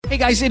Hey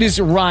guys, it is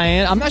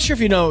Ryan. I'm not sure if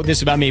you know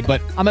this about me, but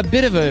I'm a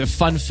bit of a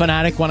fun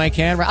fanatic when I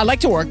can. I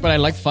like to work, but I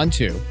like fun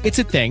too. It's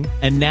a thing.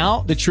 And now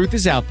the truth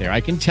is out there.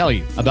 I can tell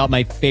you about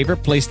my favorite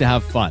place to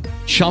have fun.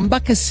 Chumba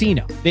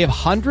Casino. They have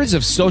hundreds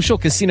of social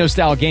casino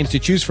style games to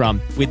choose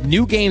from with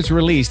new games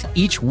released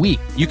each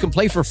week. You can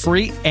play for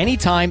free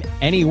anytime,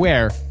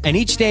 anywhere. And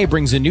each day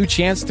brings a new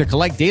chance to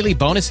collect daily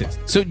bonuses.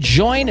 So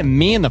join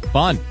me in the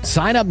fun.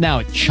 Sign up now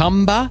at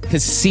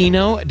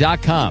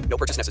ChumbaCasino.com. No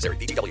purchase necessary.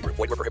 VGW Group.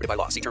 Void where prohibited by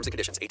law. See terms and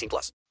conditions.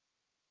 18+.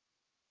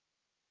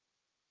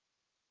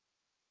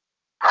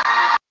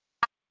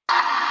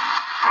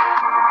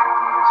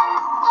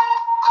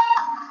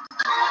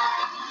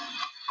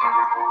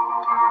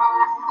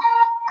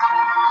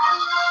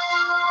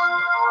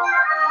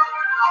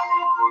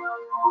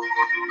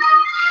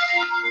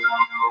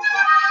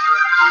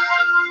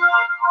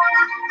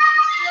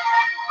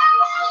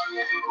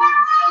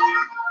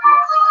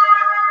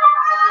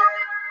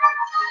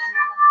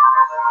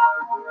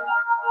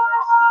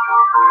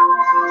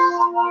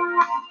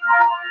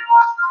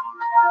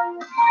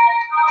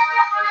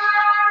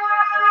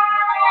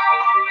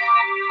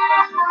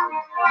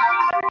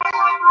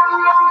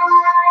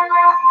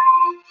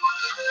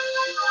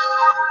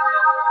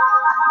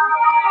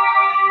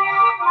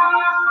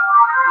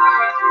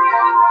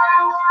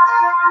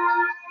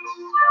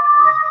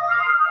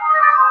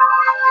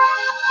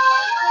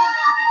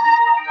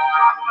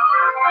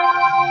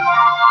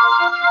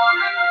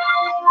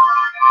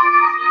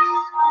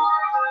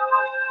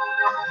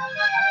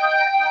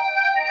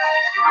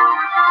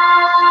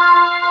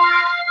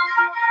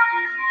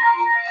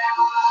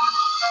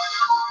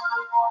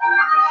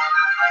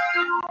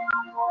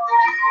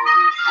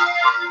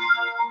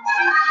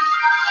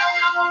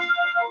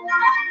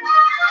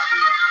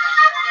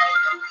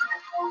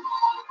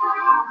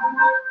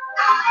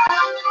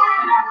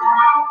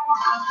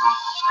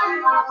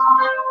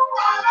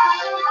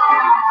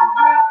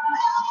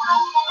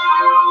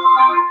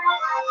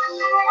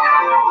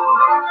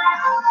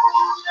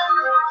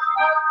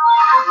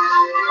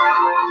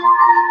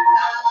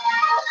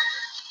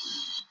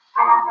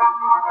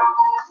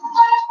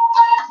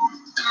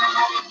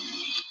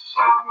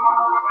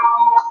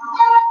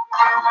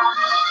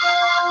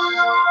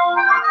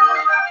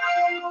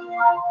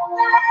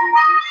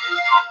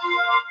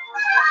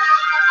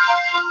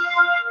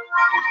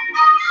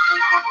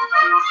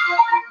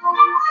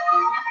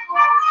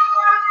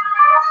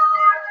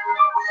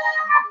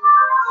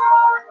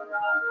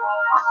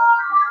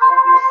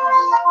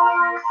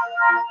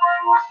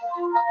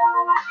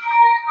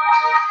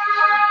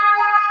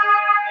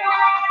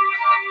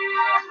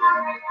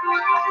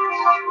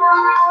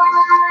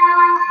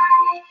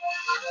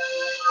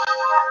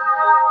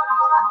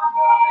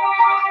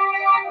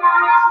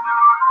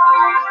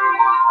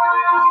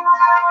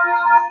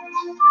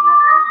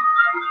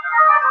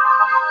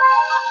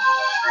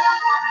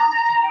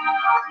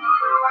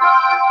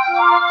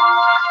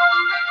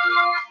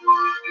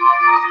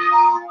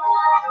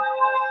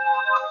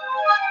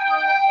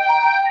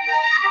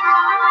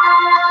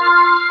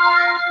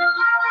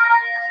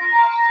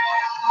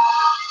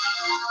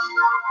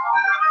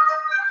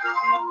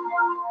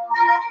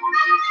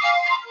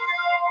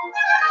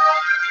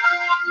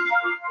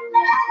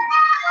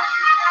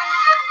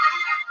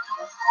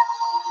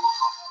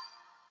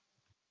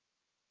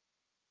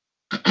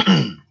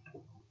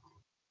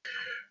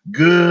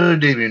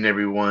 Good evening,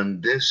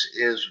 everyone. This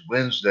is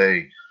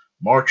Wednesday,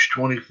 March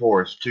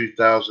 24th,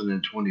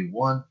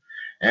 2021,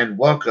 and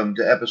welcome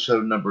to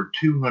episode number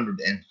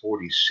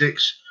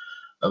 246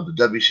 of the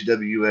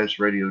WCWUS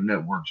Radio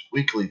Network's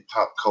weekly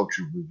pop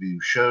culture review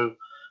show.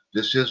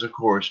 This is, of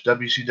course,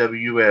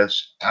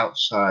 WCWUS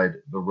Outside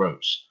the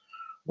Ropes.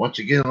 Once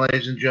again,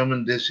 ladies and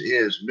gentlemen, this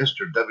is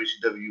Mr.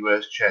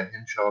 WCWUS Chad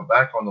Henshaw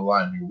back on the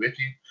line here with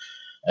you.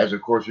 As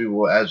of course,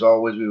 as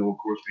always, we will of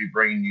course be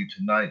bringing you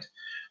tonight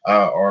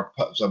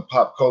some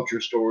pop culture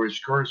stories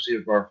courtesy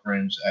of our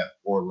friends at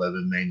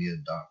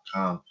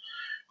 411mania.com.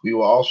 We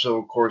will also,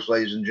 of course,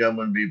 ladies and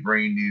gentlemen, be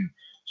bringing you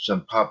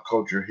some pop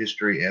culture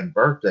history and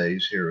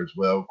birthdays here as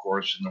well, of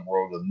course, in the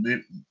world of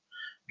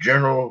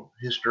general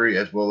history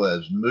as well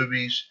as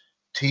movies,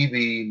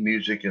 TV,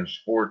 music, and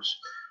sports.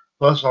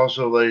 Plus,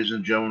 also, ladies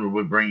and gentlemen,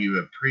 we'll bring you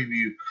a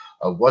preview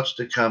of what's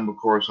to come, of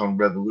course, on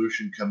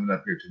Revolution coming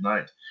up here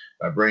tonight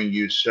by bringing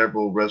you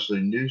several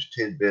wrestling news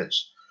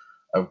tidbits,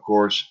 of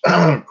course,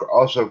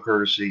 also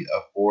courtesy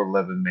of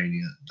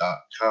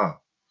 411mania.com.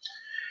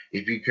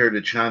 If you care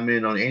to chime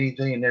in on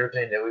anything and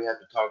everything that we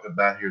have to talk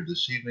about here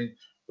this evening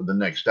for the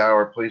next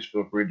hour, please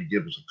feel free to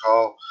give us a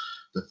call.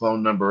 The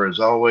phone number, as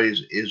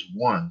always, is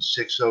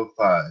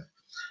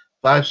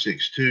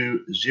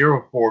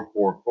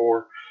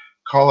 1-605-562-0444.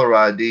 Caller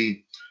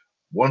ID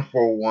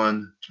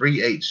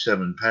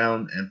 141387 #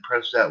 and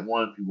press that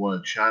one if you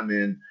want to chime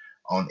in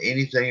on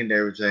anything and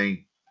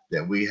everything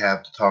that we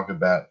have to talk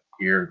about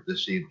here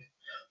this evening.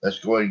 Let's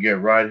go ahead and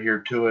get right here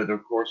to it,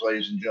 of course,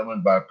 ladies and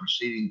gentlemen, by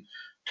proceeding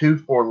to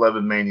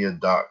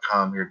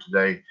 411mania.com here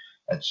today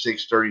at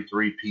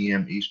 6:33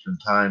 p.m. Eastern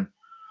Time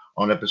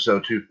on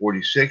episode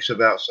 246 of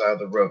Outside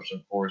the Ropes.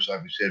 Of course,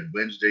 like we said,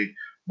 Wednesday,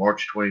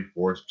 March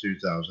 24th,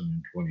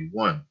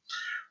 2021.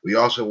 We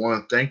also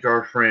want to thank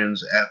our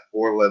friends at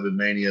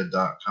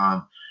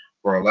 411mania.com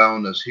for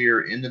allowing us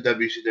here in the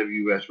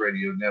WCWUS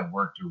radio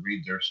network to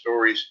read their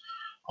stories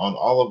on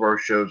all of our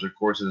shows, of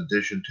course, in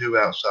addition to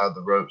Outside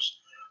the Ropes,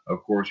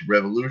 of course,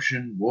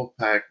 Revolution,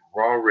 Wolfpack,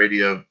 Raw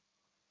Radio,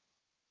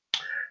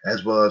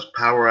 as well as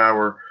Power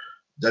Hour,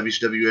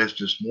 WCWS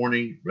This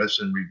Morning,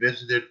 Wrestling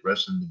Revisited,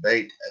 Wrestling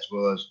Debate, as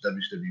well as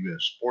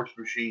WCWS Sports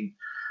Machine.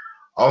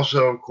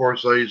 Also, of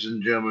course, ladies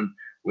and gentlemen,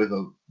 with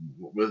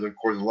of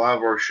course a lot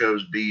of our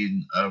shows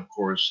being of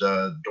course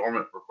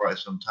dormant for quite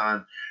some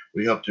time,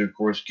 we hope to of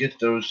course get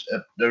those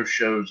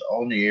shows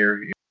on the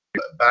air,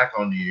 back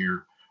on the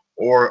air,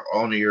 or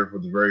on the air for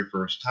the very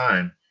first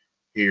time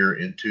here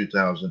in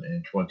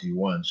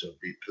 2021. So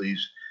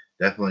please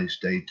definitely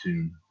stay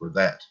tuned for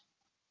that.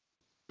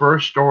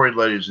 First story,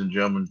 ladies and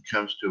gentlemen,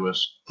 comes to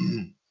us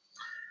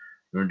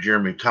from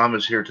Jeremy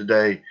Thomas here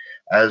today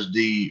as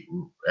the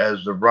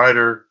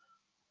writer.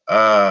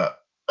 Uh,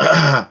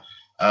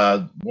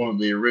 one of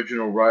the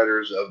original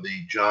writers of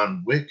the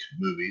John Wick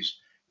movies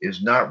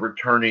is not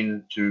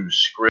returning to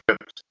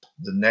script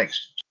the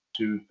next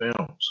two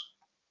films.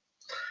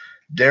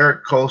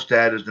 Derek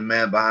Kolstad is the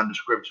man behind the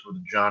scripts for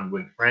the John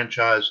Wick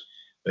franchise,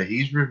 but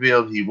he's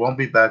revealed he won't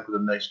be back for the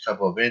next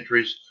couple of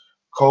entries.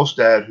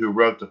 Kolstad, who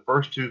wrote the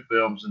first two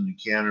films in the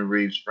Keanu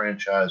Reeves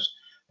franchise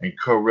and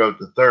co-wrote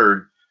the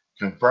third,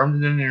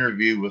 confirmed in an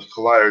interview with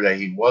Collider that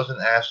he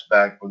wasn't asked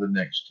back for the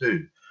next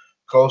two.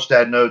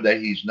 Kolstad noted that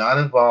he's not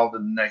involved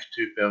in the next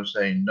two films,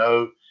 saying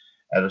no.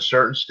 At a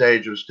certain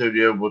stage of the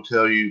studio will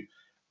tell you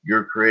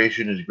your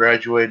creation is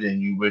graduated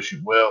and you wish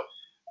it well.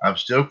 I'm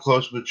still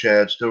close with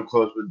Chad, still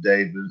close with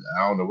David.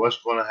 I don't know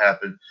what's going to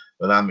happen,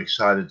 but I'm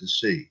excited to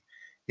see.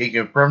 He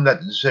confirmed that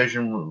the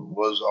decision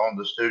was on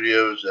the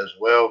studios as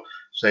well,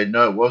 saying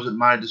no, it wasn't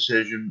my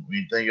decision. When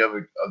you think of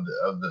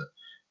the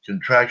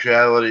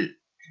contractuality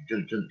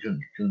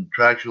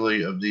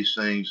contractually of these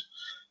things,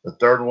 the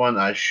third one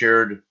I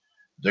shared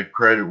the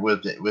credit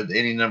with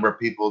any number of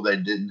people. They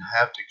didn't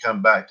have to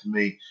come back to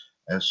me,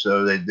 and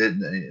so they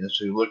didn't. And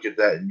so you look at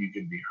that, and you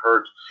can be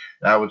hurt.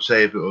 And I would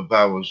say if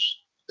I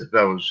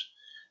was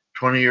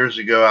 20 years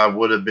ago, I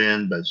would have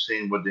been. But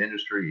seeing what the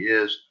industry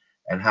is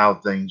and how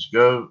things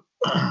go,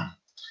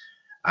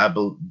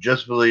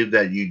 just believe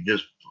that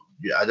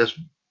I just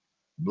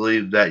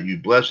believe that you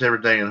bless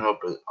everything and hope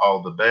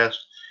all the best.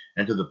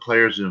 And to the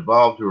players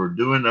involved who are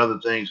doing other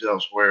things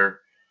elsewhere.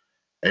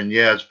 And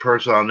yeah, it's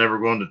personal. I'm never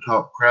going to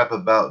talk crap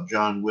about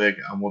John Wick.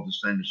 I want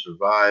this thing to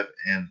survive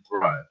and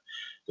thrive.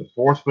 The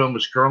fourth film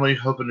is currently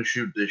hoping to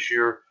shoot this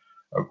year,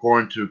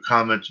 according to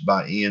comments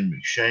by Ian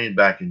McShane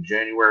back in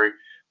January,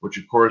 which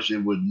of course it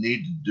would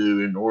need to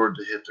do in order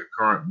to hit the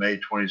current May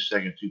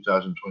 22nd,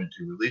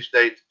 2022 release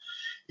date.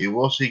 It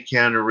will see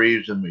Keanu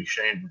Reeves and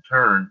McShane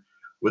return,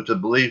 with the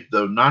belief,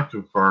 though not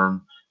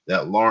confirmed,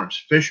 that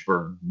Lawrence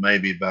Fishburne may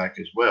be back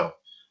as well.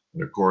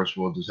 And of course,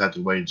 we'll just have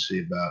to wait and see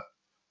about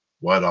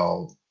what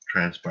all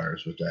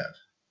transpires with that.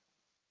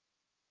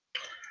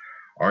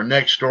 Our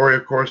next story,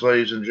 of course,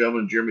 ladies and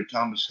gentlemen, Jeremy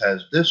Thomas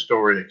has this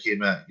story that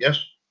came out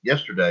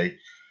yesterday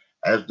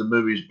as the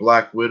movies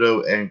Black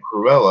Widow and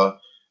Cruella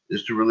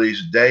is to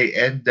release day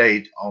and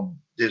date on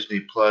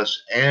Disney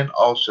Plus and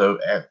also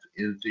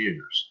in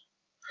theaters.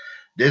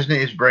 Disney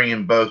is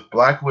bringing both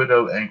Black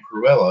Widow and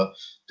Cruella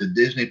to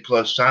Disney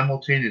Plus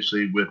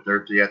simultaneously with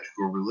their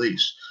theatrical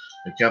release.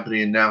 The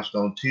company announced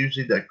on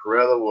Tuesday that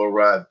Cruella will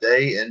arrive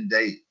day and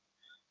date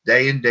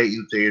in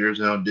theaters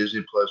and on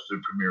Disney Plus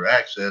through Premier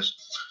Access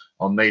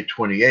on May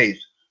 28th,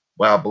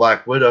 while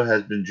Black Widow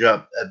has been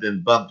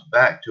bumped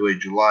back to a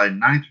July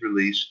 9th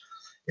release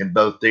in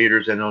both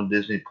theaters and on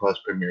Disney Plus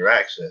Premier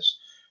Access.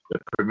 The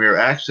Premier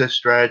Access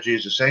strategy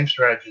is the same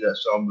strategy that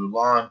saw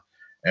Mulan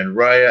and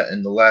Raya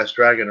and The Last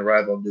Dragon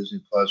arrive on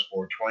Disney Plus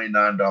for a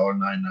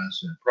 $29.99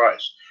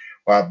 price.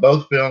 While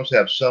both films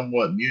have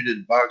somewhat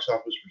muted box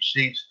office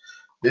receipts,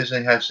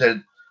 Disney has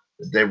said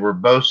that they were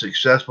both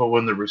successful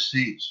when the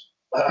receipts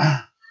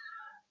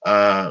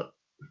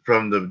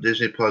from the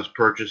Disney Plus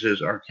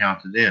purchases are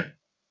counted in.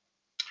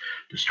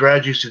 The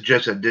strategy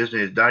suggests that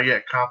Disney is not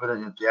yet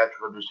confident in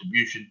theatrical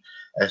distribution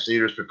as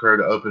theaters prepare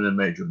to open in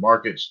major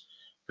markets.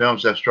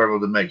 Films have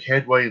struggled to make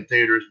headway in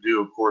theaters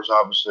due, of course,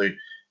 obviously,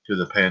 to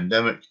the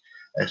pandemic,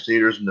 as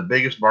theaters in the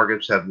biggest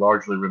markets have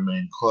largely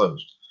remained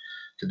closed.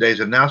 Today's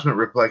announcement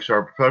reflects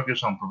our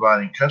focus on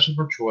providing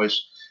customer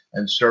choice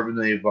and serving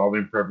the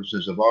evolving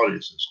preferences of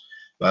audiences.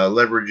 By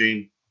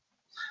leveraging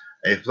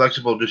a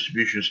flexible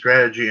distribution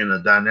strategy in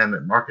a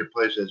dynamic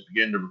marketplace that's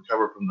beginning to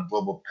recover from the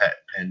global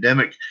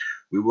pandemic,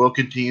 we will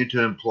continue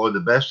to employ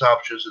the best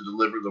options to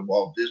deliver the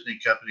Walt Disney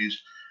Company's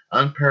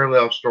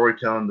unparalleled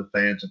storytelling to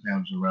fans and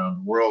families around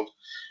the world.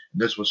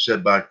 And this was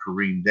said by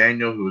Kareem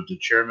Daniel, who is the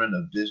chairman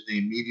of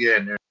Disney Media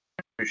and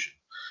Distribution.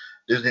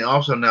 Disney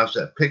also announced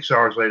that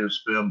Pixar's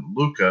latest film,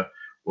 Luca,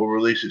 will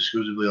release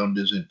exclusively on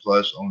Disney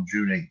Plus on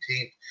June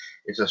 18th.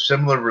 It's a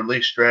similar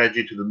release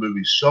strategy to the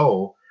movie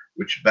Soul,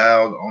 which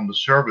bowed on the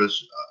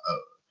service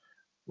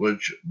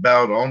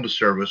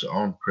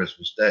on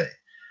Christmas Day.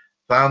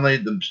 Finally,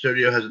 the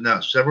studio has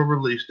announced several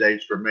release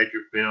dates for major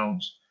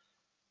films.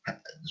 The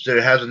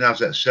studio has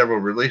announced that several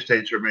release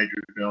dates for major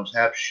films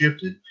have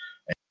shifted.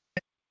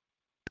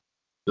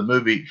 The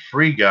movie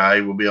Free Guy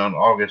will be on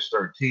August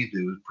 13th.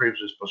 It was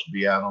previously supposed to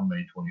be out on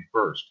May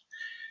 21st.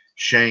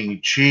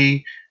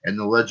 Shang-Chi and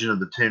the Legend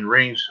of the Ten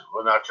Rings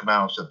will now come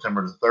out on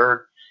September the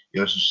 3rd. It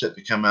was set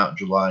to come out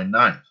July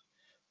 9th.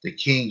 The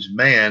King's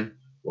Man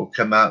will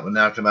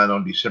now come out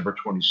on December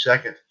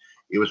 22nd.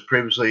 It was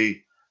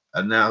previously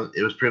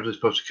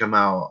supposed to come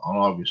out on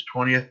August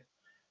 20th.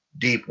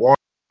 Deep Water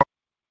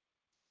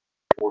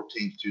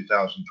 14th,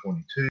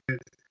 2022.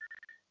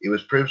 It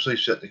was previously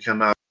set to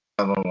come out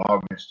on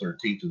August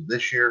 13th of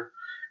this year.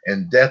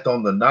 And Death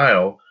on the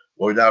Nile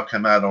will now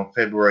come out on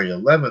February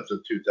 11th of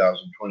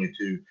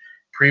 2022.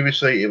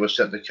 Previously, it was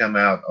set to come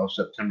out on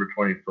September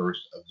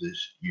 21st of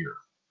this year.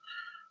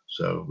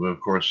 So we'll,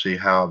 of course, see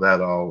how that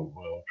all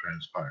will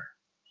transpire.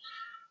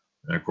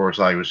 And, of course,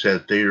 like we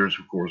said, theaters,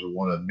 of course, are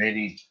one of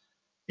many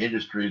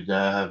industries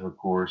that have, of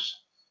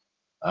course,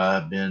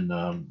 been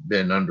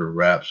under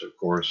wraps, of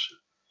course,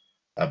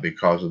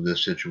 because of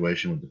this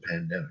situation with the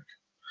pandemic.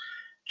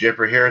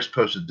 Jeffrey Harris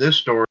posted this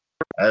story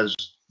as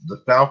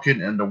The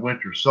Falcon and the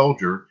Winter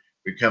Soldier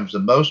becomes the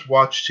most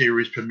watched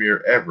series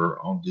premiere ever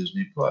on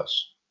Disney+.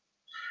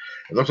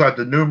 It looks like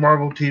the new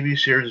Marvel TV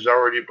series is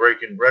already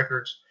breaking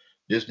records.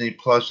 Disney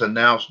Plus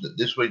announced that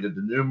this week that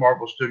the new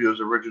Marvel Studios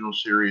original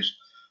series,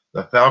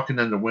 The Falcon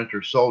and the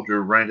Winter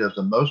Soldier, ranked as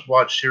the most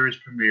watched series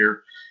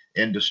premiere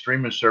in the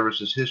streaming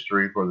service's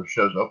history for the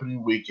show's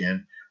opening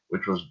weekend,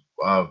 which was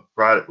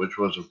Friday,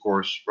 of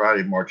course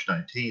Friday, March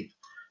 19th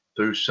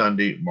through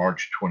Sunday,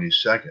 March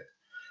 22nd.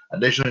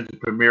 Additionally, the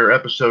premiere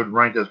episode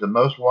ranked as the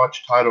most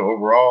watched title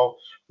overall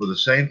for the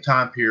same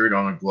time period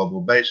on a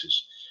global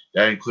basis.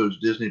 That includes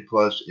Disney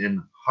Plus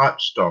in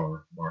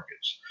Hotstar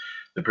markets.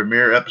 The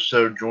premiere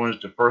episode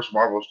joins the first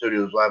Marvel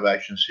Studios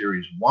live-action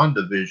series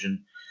WandaVision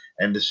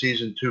and the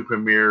season 2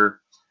 premiere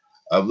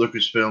of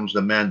Lucasfilm's The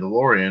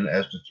Mandalorian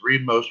as the 3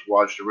 most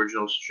watched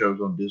original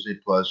shows on Disney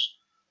Plus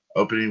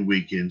opening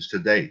weekends to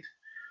date.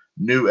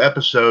 New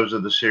episodes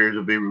of the series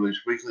will be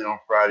released weekly on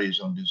Fridays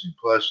on Disney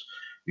Plus.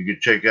 You can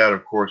check out,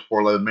 of course,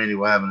 411 Mania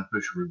will have an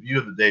official review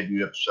of the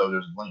debut episode.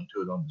 There's a link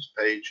to it on this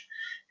page.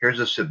 Here's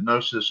a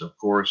synopsis, of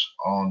course,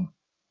 on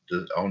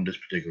this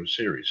particular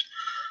series.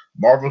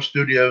 Marvel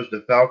Studios'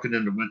 The Falcon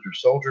and the Winter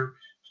Soldier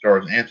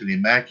stars Anthony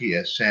Mackie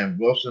as Sam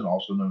Wilson,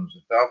 also known as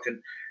the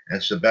Falcon,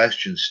 and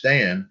Sebastian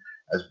Stan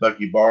as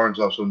Bucky Barnes,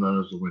 also known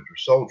as the Winter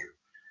Soldier.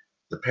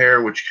 The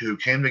pair, who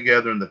came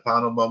together in the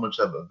final moments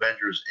of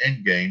Avengers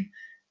Endgame,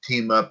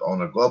 team up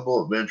on a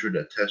global adventure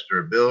that tests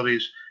their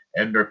abilities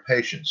and their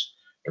patience.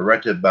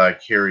 Directed by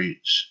Kerry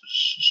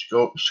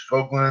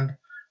Skoglund,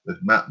 with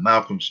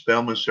Malcolm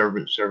Spellman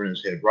serving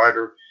as head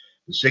writer.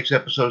 The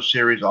 6-episode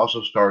series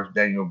also stars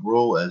Daniel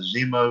Bruhl as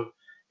Zemo,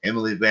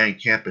 Emily Van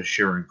Camp as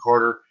Sharon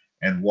Carter,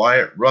 and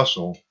Wyatt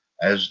Russell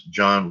as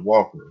John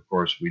Walker. Of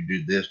course, we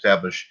did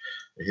establish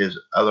his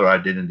other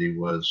identity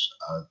was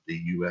the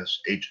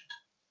U.S. agent.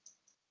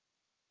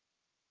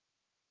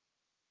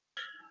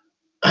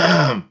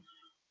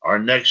 Our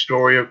next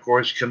story, of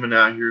course, coming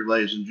out here,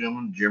 ladies and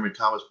gentlemen. Jeremy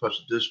Thomas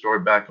posted this story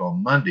back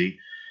on Monday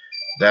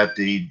that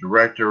the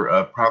director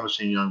of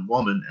Promising Young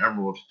Woman,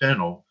 Emerald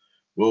Fennell,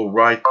 will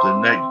write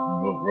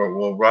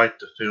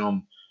the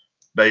film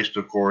based,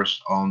 of course,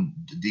 on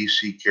the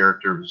DC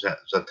character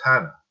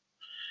Zatanna.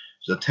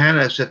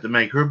 Zatanna is set to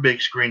make her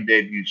big screen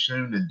debut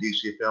soon, and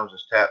DC Films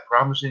has tapped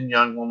Promising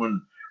Young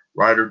Woman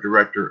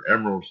writer-director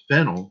Emerald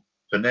Fennell,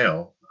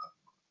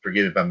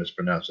 forgive me if I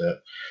mispronounce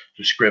that,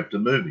 to script the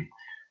movie.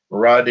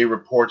 Variety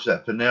reports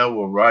that Fennell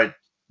will write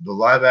the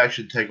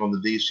live-action take on the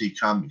DC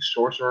Comics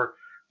Sorcerer,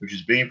 which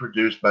is being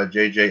produced by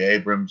J.J.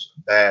 Abrams'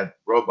 Bad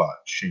Robot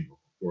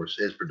Shingle, of course,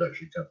 his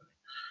production company.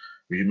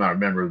 You might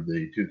remember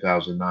the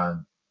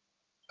 2009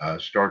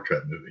 Star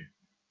Trek movie.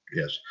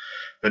 Yes.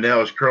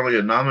 Fennell is currently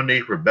a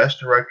nominee for Best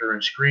Director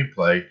and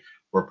Screenplay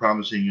for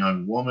Promising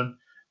Young Woman,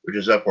 which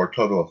is up for a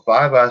total of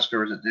 5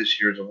 Oscars at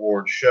this year's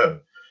awards show.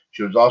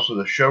 She was also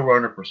the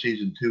showrunner for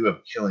season 2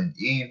 of Killing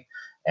Eve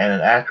and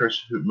an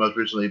actress who most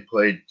recently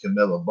played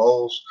Camilla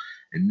Bowles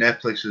in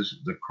Netflix's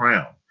The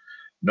Crown.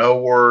 No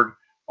word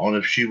on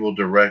if she will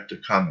direct the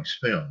comics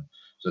film.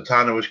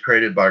 Zatanna was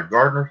created by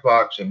Gardner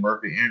Fox and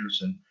Murphy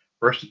Anderson,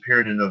 first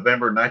appearing in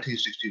November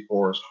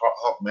 1964 as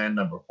Hawkman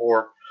number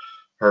 4.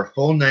 Her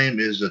full name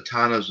is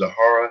Zatanna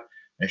Zahara,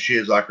 and she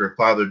is like her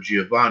father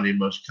Giovanni,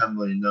 most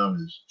commonly known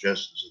as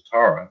just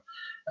Zatara,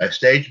 a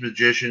stage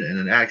magician and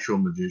an actual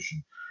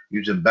magician,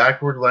 using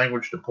backward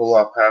language to pull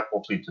off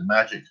powerful feats of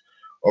magic.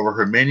 Over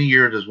her many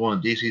years as one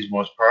of DC's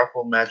most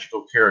powerful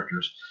magical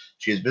characters,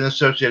 she has been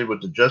associated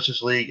with the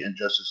Justice League and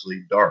Justice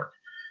League Dark.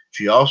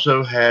 She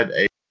also had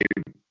a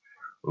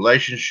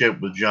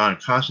relationship with John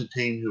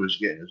Constantine, who is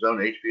getting his own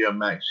HBO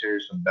Max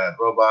series from Bad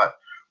Robot,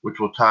 which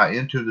will tie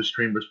into the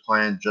streamer's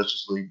planned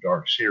Justice League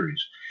Dark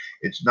series.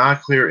 It's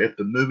not clear if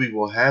the movie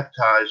will have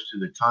ties to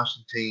the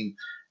Constantine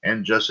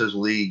and Justice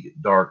League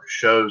Dark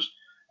shows,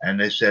 and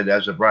they said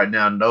as of right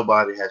now,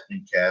 nobody has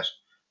been cast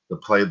to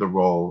play the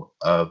role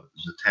of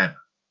Zatanna.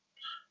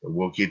 But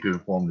we'll keep you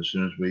informed as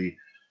soon as we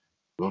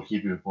of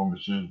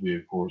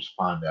course,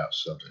 find out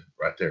something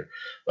right there.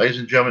 Ladies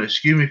and gentlemen,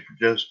 excuse me for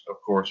just, of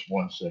course,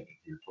 1 second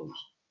here, please.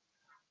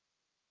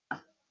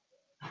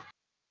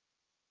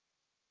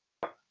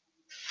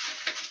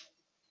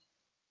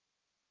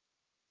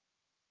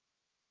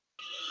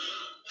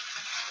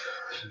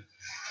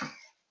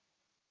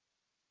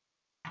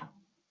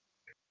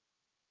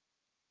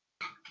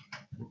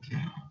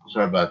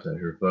 Sorry about that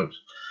here, folks.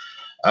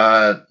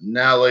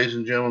 Now, ladies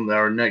and gentlemen,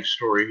 our next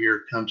story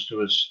here comes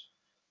to us.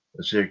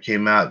 Let's see, it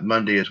came out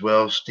Monday as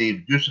well.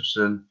 Steve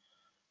Gustafson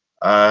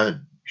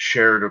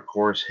shared, of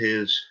course,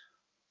 his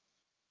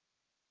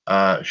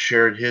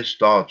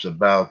thoughts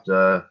about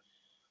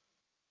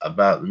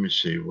let me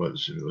see what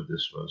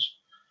this was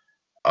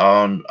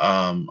on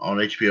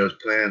HBO's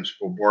plans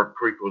for more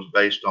prequels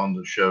based on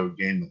the show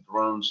Game of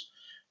Thrones.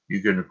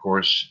 You can, of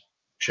course,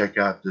 check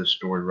out this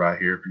story right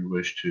here if you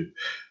wish to.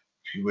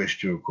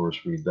 Of course,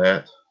 read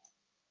that.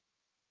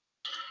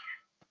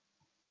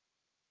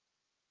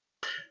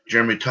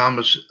 Jeremy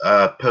Thomas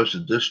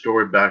posted this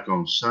story back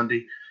on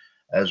Sunday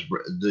as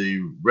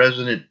the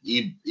Resident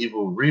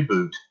Evil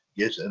reboot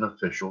gets an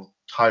official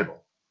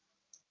title.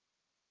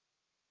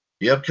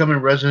 The upcoming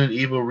Resident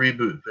Evil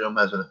reboot film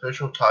has an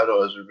official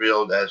title as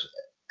revealed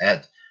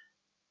at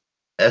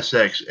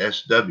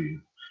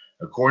SXSW.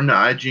 According to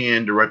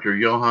IGN, director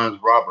Johannes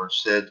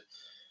Roberts said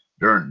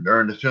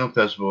during the film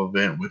festival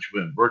event, which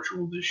went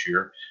virtual this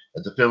year,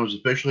 that the film is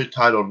officially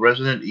titled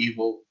Resident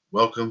Evil: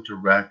 Welcome to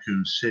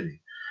Raccoon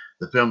City.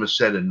 The film is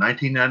set in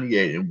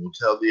 1998 and will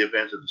tell the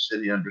events of the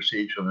city under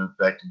siege from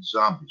infected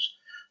zombies,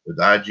 with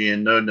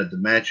IGN noting that the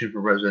mansion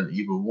for Resident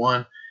Evil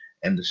 1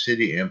 and the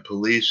city and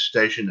police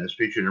station as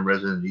featured in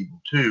Resident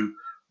Evil 2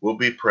 will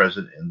be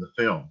present in the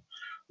film.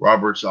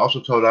 Roberts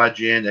also told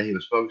IGN that he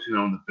was focusing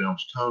on the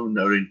film's tone,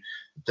 noting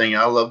the thing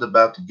I loved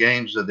about the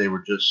games that they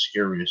were just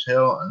scary as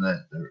hell, and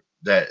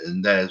that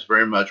is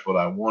very much what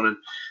I wanted.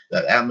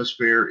 That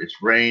atmosphere,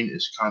 it's rain,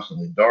 it's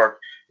constantly dark,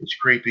 it's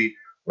creepy.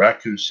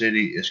 Raccoon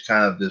City is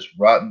kind of this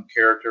rotten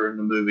character in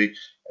the movie,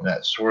 and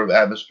that sort of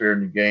atmosphere in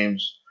the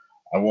games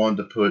I wanted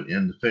to put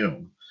in the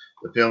film.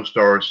 The film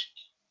stars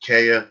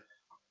Kaya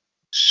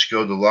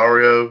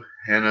Scodelario,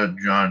 Hannah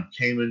John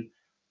Kamen,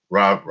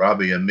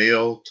 Robbie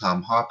Amell,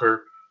 Tom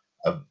Hopper,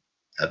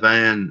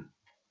 Ivan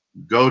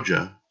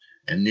Goja,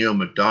 and Neil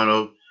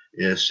McDonough.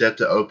 Is set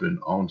to open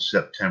on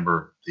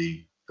September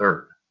the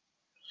 3rd.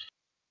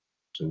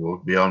 So we'll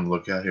be on the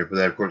lookout here for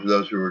that. Of course, for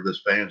those who are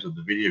just fans of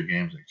the video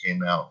games that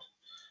came out,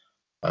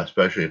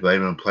 especially if they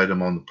even played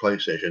them on the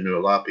PlayStation. I knew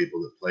a lot of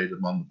people that played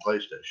them on the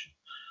PlayStation.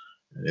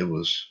 And it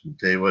was, I'll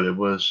tell you what, it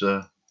was,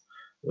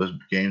 those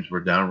games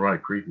were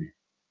downright creepy.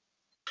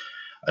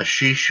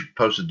 Ashish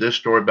posted this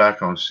story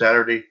back on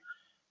Saturday.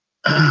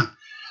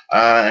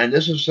 And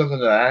this is something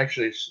that I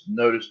actually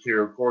noticed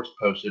here, of course,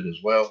 posted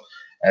as well,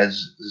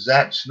 as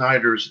Zack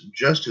Snyder's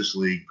Justice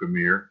League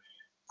premiere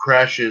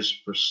crashes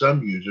for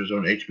some users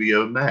on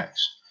HBO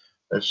Max.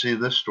 Let's see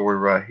this story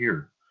right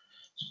here.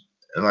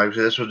 And like I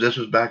said, this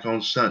was back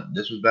on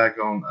Saturday.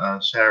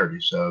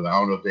 So I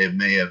don't know if they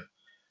may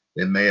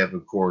have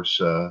of course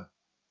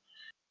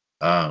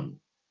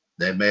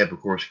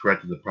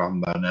corrected the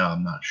problem by now.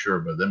 I'm not sure,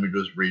 but let me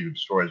just read the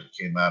stories that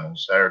came out on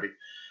Saturday.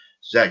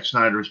 Zack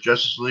Snyder's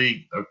Justice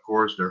League, of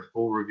course, their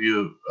full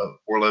review of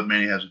 411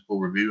 Mania has a full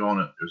review on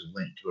it. There's a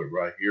link to it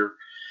right here.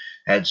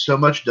 Had so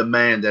much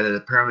demand that it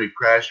apparently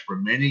crashed for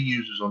many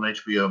users on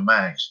HBO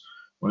Max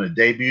when it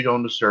debuted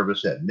on the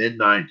service at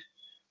midnight,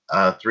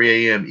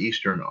 3 a.m.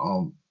 Eastern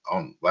on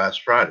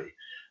last Friday.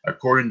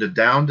 According to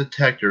Down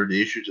Detector,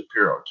 the issues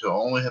appear to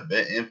only have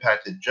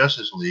impacted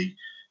Justice League,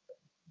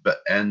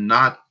 and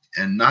not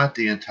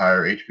the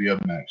entire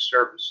HBO Max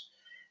service.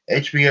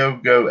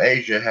 HBO Go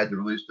Asia had to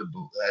release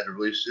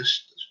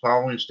this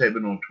following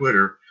statement on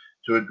Twitter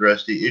to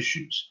address the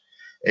issues.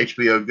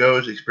 HBO Go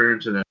is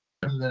experiencing an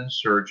unprecedented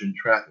surge in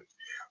traffic.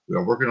 We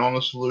are working on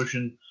a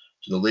solution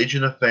to the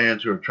legion of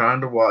fans who are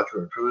trying to watch.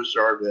 We are truly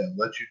sorry to have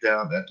let you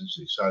down at this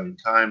exciting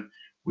time.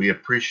 We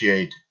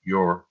appreciate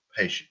your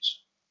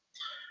patience.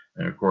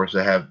 And of course,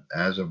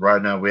 as of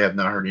right now, we have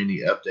not heard any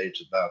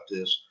updates about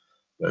this.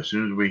 But as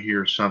soon as we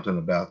hear something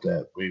about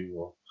that,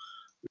 we'll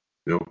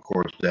of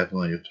course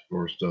definitely, of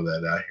course, throw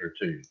that out here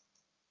too.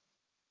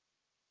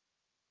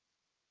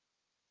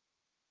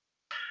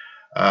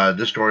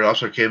 This story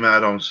also came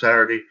out on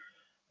Saturday,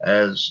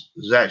 as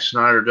Zack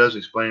Snyder does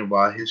explain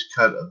why his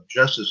cut of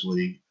Justice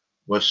League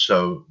was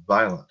so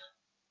violent.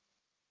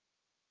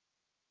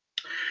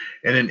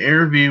 In an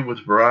interview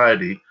with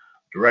Variety,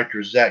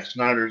 director Zack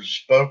Snyder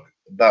spoke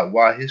about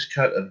why his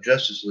cut of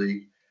Justice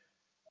League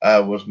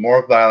was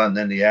more violent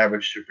than the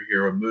average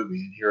superhero movie,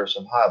 and here are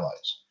some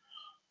highlights.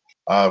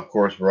 Of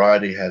course,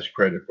 Variety has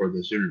credit for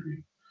this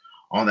interview.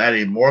 On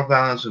adding more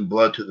violence and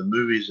blood to the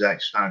movie,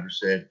 Zack Snyder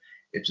said,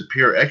 "It's a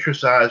pure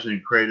exercise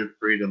in creative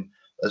freedom.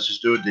 Let's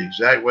just do it the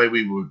exact way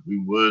we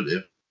would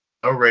if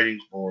no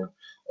ratings board.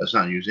 Let's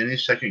not use any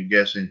second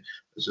guessing.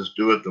 Let's just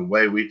do it the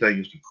way we think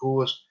is the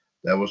coolest."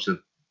 That was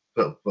the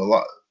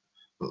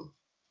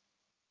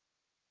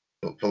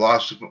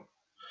philosopher.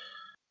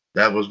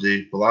 That was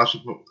the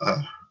philosopher.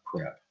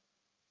 Crap.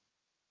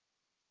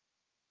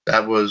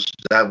 That was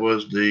that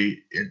was.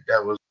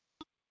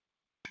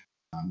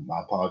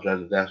 I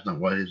apologize if that's not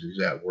what his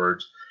exact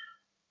words.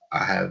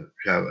 I had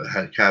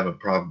kind of a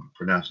problem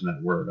pronouncing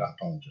that word. I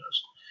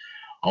apologize.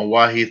 On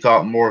why he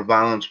thought more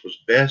violence was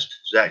best,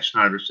 Zack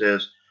Snyder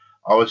says,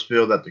 "I always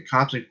feel that the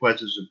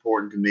consequence is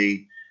important to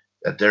me.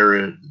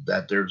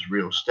 There's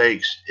real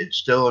stakes. It's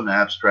still an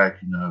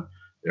abstract, you know.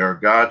 There are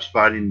gods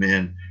fighting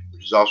men,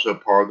 which is also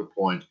part of the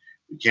point.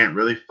 We can't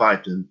really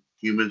fight them.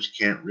 Humans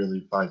can't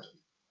really fight them.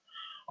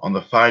 On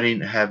the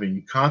fighting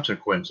having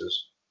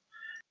consequences,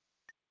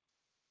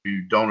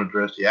 you don't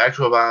address the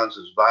actual violence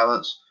as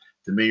violence,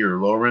 to me,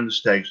 you're lowering the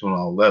stakes on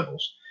all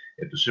levels.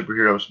 If the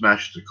superhero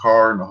smashes the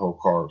car and the whole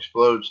car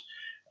explodes,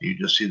 and you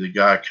just see the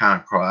guy kind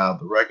of crawl out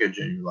of the wreckage,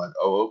 and you're like,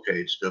 oh, okay,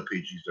 it's still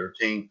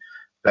PG-13.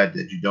 The fact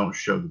that you don't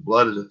show the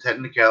blood is a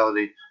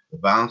technicality. The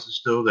violence is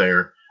still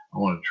there. I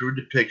want a true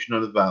depiction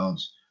of the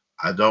violence.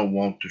 I don't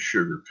want to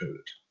sugarcoat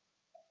it.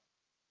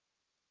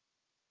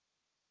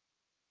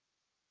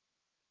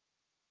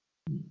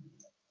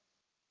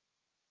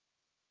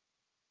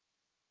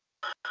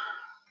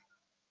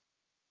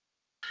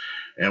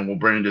 And we'll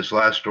bring this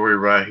last story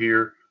right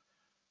here,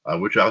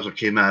 which also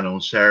came out on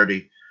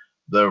Saturday.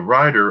 The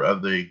writer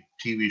of the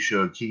TV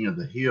show King of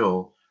the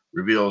Hill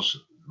reveals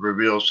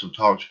some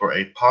talks for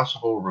a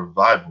possible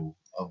revival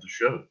of the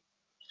show.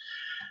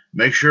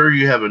 Make sure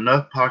you have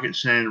enough pocket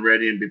sand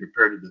ready and be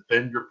prepared to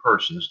defend your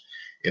purses.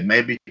 It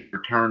may be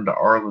returned to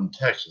Arlen,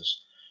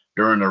 Texas.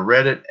 During a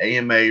Reddit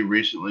AMA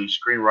recently,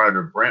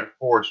 screenwriter Brent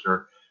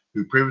Forrester,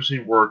 who previously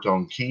worked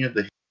on King of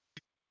the Hill,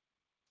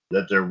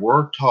 that there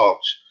were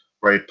talks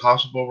for a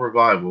possible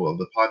revival of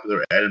the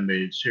popular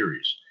animated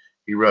series.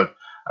 He wrote,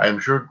 I am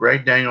sure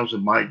Greg Daniels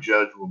and Mike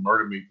Judge will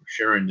murder me for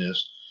sharing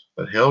this,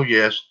 but hell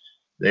yes,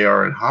 they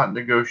are in hot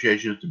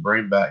negotiations to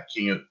bring back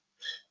King of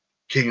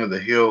the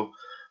Hill.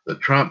 The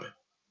Trump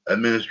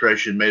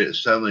administration made it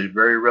suddenly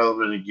very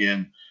relevant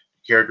again.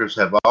 The characters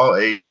have all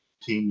aged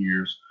 18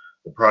 years.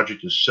 The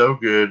project is so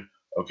good.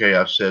 Okay,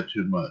 I've said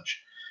too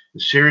much. The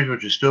series,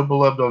 which is still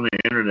beloved on the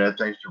internet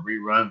thanks to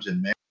reruns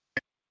and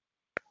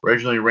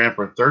originally ran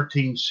for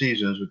 13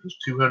 seasons, which was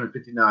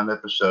 259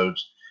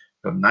 episodes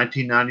from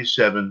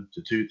 1997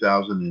 to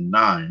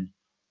 2009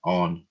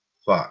 on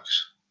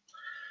Fox.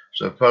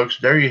 So, folks,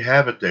 there you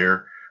have it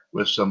there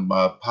with some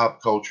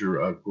pop culture,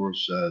 of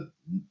course,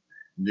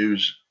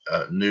 news,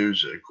 of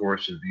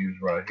course, and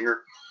views right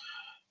here.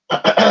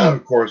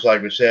 Of course,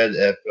 like we said,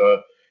 if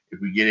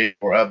we get any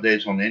more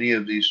updates on any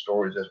of these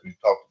stories as we've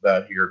talked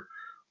about here,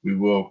 we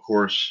will, of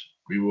course,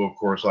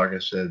 like I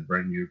said,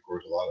 bring you, of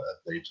course, a lot of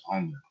updates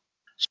on them.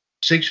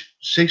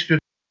 6:50,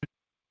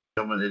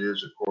 gentlemen, it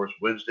is, of course,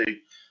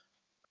 Wednesday,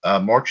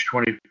 March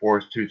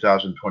 24th,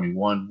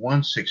 2021,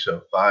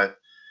 1605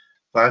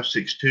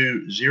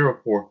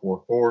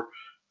 562-0444,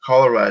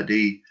 caller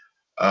ID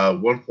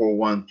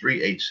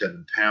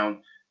 141387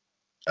 pound.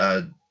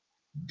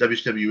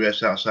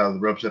 WCWUS Outside of the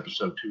Ropes,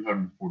 episode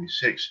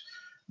 246.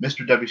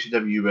 Mr.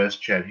 WCWUS,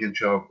 Chad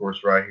Henshaw, of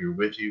course, right here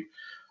with you.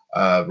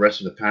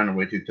 Rest of the panel,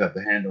 way too tough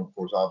to handle. Of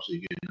course, obviously,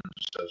 getting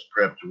themselves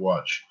prepped to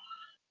watch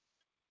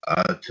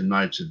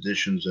tonight's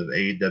editions of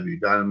AEW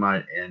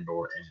Dynamite and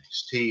or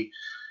NXT.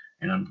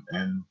 And of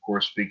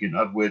course, speaking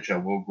of which, I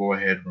will go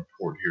ahead and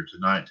report here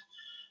tonight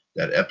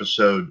that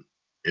it'll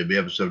be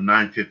episode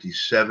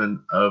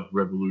 957 of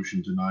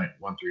Revolution tonight,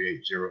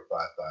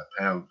 138055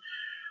 pound.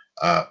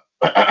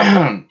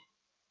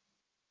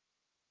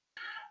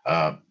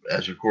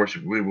 As of course,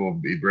 we will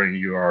be bringing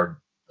you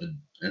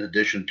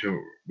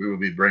we will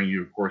be bringing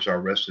you, of course, our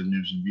wrestling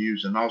news and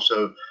views, and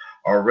also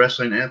our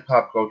wrestling and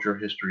pop culture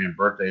history and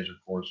birthdays, of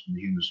course, from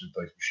the Human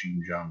Suplex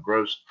Machine, John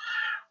Gross.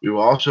 We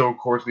will also, of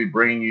course, be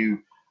bringing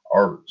you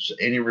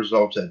any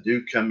results that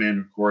do come in,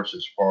 of course,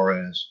 as far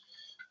as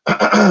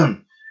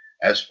of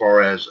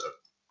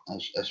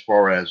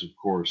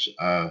course,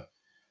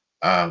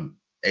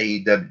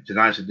 AEW,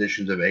 tonight's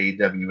editions of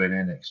AEW and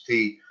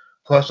NXT.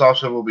 Plus,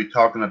 also we'll be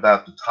talking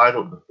about the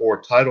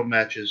 4 title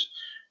matches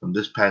from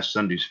this past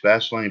Sunday's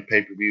Fastlane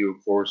pay-per-view.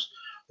 Of course,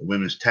 the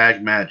women's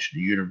tag match,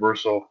 the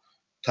Universal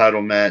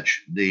title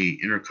match, the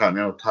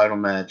Intercontinental title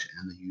match,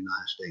 and the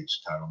United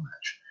States title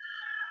match.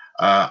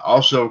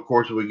 Also, of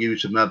course, we'll give you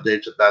some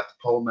updates about the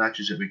poll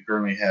matches that we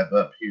currently have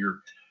up here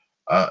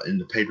in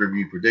the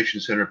pay-per-view prediction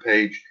center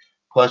page.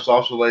 Plus,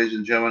 also, ladies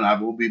and gentlemen, I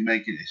will be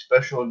making a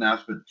special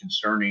announcement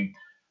concerning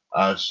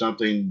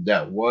something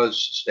that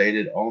was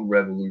stated on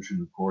Revolution,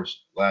 of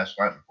course, last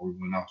night before we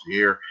went off the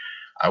air.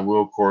 I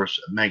will, of course,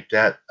 make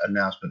that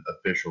announcement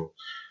official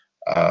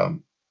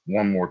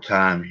one more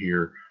time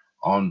here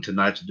on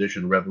tonight's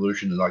edition of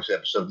Revolution. And like I said,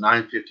 episode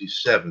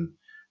 957,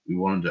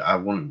 I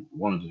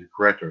wanted to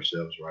correct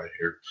ourselves right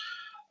here.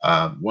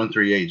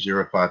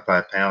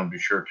 138055 pound. Be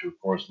sure to, of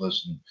course,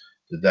 listen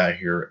to that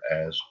here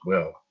as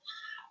well.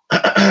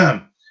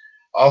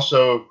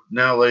 Also,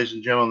 now, ladies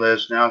and gentlemen,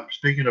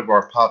 speaking of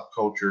our pop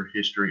culture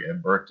history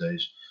and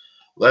birthdays,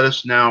 let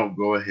us now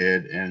go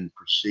ahead and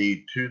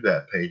proceed to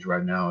that page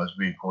right now as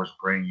we, of course,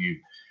 bring you,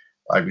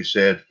 like we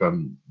said,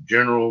 from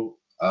general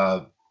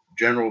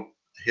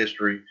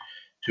history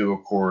to,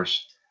 of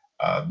course,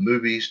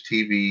 movies,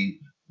 TV,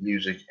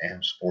 music,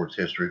 and sports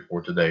history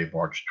for today,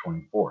 March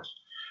 24th,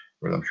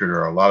 where I'm sure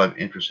there are a lot of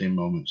interesting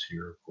moments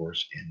here, of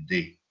course,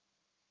 indeed.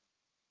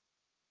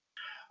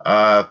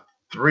 Uh,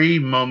 three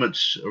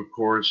moments, of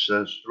course,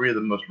 three of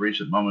the most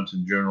recent moments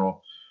in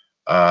general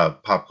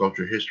pop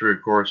culture history,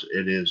 of course,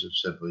 it is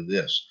simply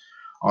this.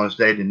 On this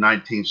date in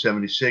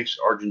 1976,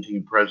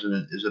 Argentine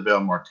President Isabel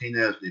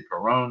Martinez de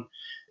Perón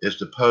is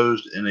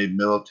deposed in a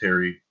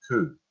military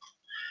coup.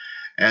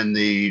 And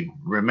the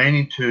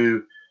remaining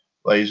two,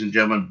 ladies and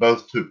gentlemen,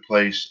 both took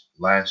place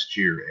last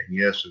year. And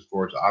yes, of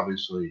course,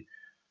 obviously,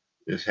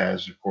 this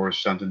has, of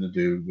course, something to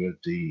do with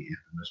the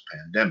infamous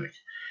pandemic.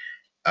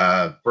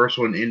 First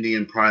one,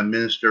 Indian Prime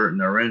Minister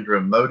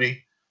Narendra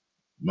Modi,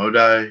 well,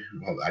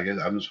 I guess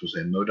I'm just going to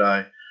say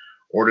Modi,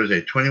 orders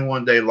a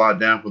 21-day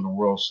lockdown for the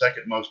world's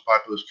second most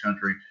populous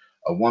country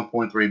of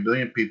 1.3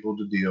 billion people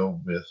to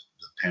deal with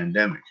the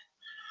pandemic.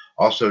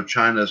 Also,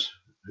 China's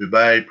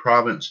Hubei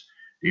province,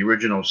 the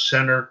original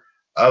center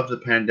of the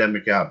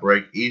pandemic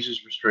outbreak,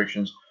 eases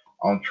restrictions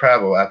on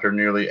travel after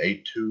nearly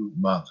a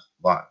 2-month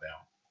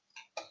lockdown.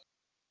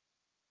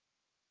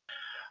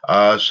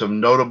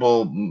 Some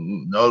notable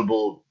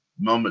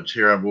moments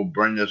here. I will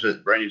bring these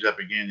up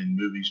again in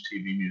movies,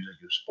 TV, music,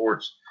 and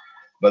sports.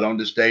 But on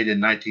this date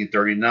in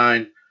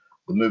 1939,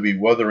 the movie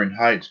Wuthering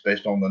Heights,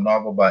 based on the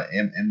novel by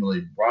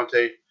Emily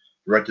Bronte,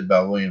 directed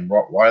by William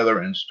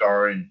Wyler and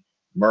starring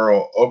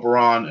Merle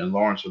Oberon and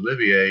Laurence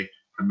Olivier,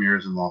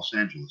 premieres in Los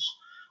Angeles.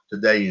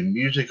 Today in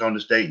music, on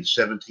this date in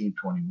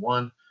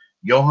 1721,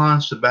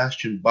 Johann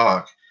Sebastian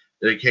Bach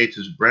dedicates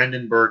his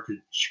Brandenburg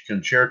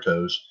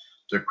concertos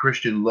to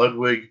Christian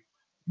Ludwig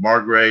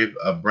Margrave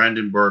of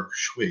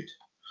Brandenburg-Schwedt.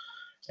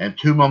 And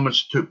two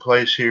moments took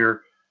place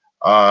here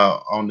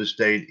on this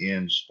date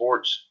in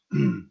sports.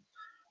 On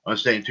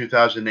this date in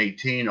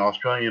 2018,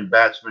 Australian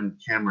batsman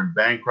Cameron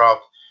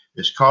Bancroft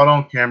is caught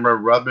on camera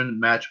rubbing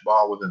match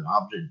ball with an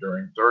object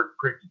during third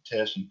cricket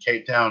test in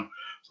Cape Town,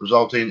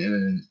 resulting in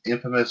an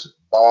infamous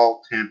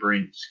ball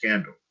tampering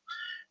scandal.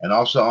 And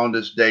also on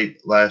this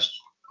date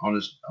last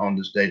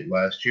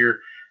year,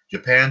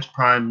 Japan's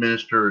Prime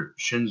Minister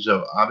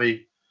Shinzo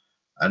Abe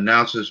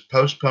announces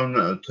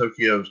postponement of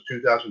Tokyo's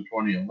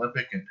 2020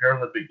 Olympic and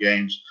Paralympic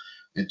Games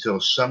until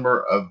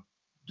summer of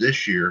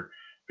this year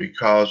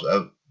because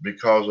of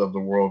the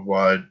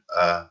worldwide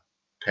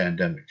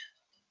pandemic.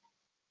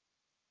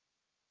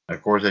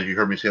 Of course, as you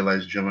heard me say,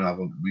 ladies and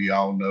gentlemen, we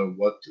all know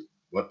what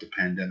the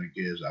pandemic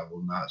is. I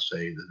will not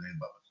say the name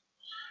of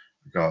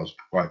it because,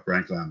 quite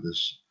frankly, I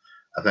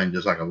think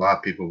just like a lot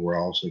of people, we're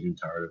all sick and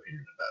tired of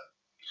hearing about it.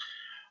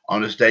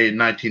 On this day in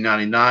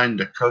 1999,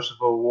 the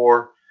Kosovo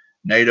War,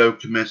 NATO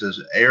commences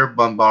air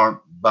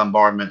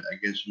bombardment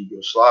against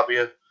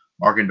Yugoslavia,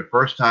 marking the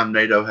first time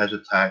NATO has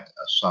attacked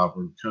a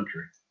sovereign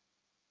country.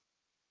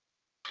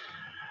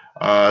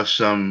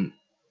 Some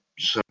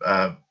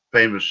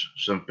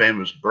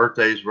famous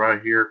birthdays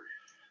right here.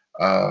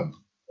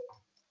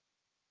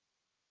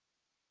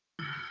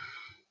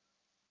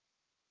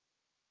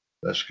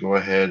 Let's go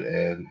ahead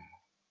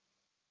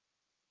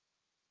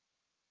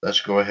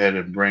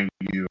and bring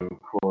you,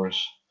 of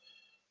course,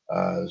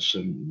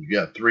 you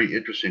got three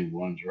interesting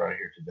ones right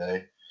here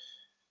today.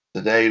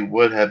 Today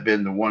would have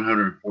been the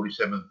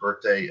 147th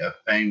birthday of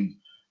famed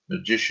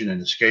magician and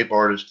escape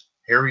artist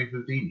Harry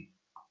Houdini.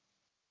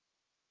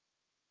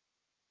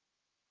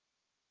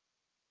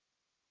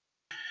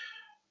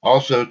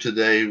 Also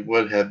today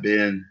would have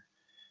been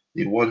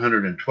the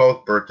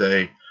 112th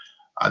birthday.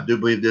 I do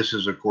believe this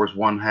is, of course,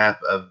 one half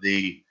of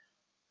the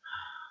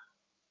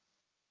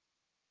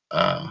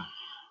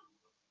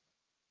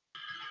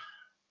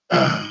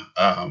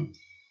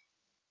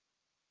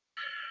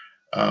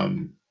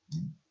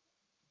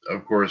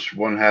of course,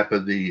 one half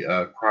of the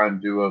crime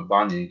duo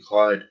Bonnie and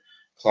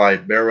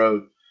Clyde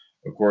Barrow.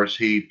 Of course,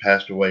 he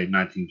passed away in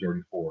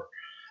 1934. I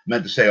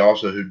meant to say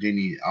also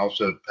Houdini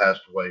also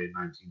passed away in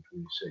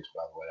 1926,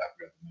 by the way. I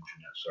forgot to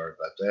mention that. Sorry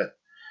about that.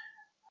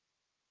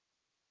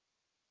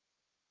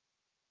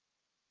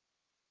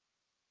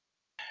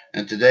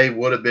 And today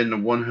would have been the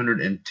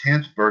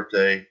 110th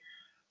birthday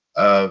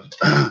of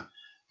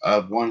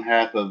of one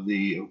half of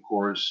the, of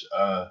course,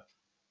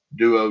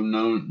 duo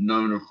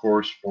known, of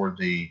course, for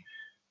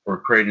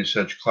creating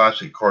such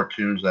classic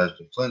cartoons as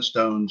the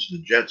Flintstones,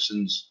 the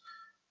Jetsons.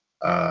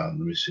 Let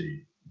me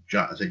see.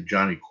 I think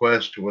Johnny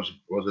Quest was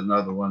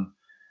another one.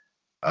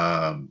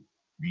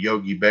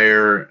 Yogi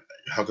Bear,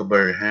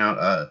 Huckleberry Hound.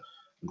 I'm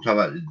talking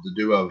about the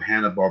duo of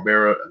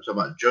Hanna-Barbera. I'm talking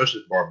about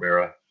Joseph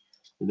Barbera.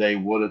 Today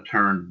would have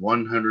turned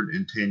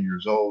 110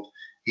 years old.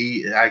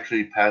 He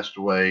actually passed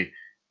away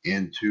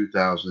in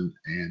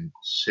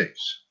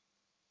 2006.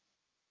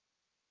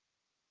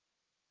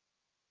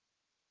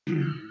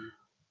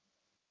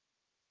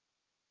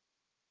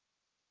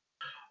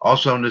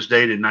 Also on this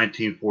date in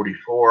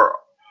 1944,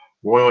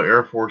 Royal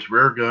Air Force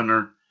rear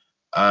gunner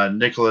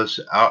Nicholas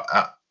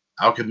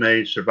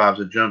Alchemy survives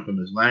a jump from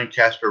his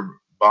Lancaster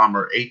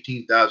bomber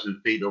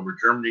 18,000 feet over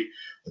Germany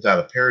without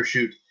a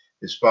parachute.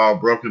 His fall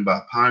broken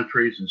by pine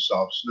trees and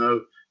soft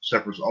snow,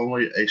 suffers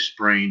only a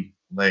sprained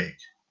leg.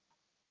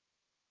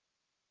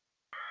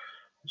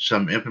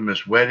 Some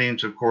infamous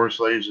weddings, of course,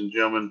 ladies and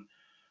gentlemen.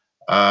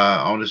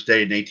 On this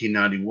day in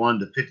 1891,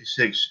 the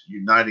 56th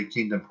United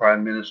Kingdom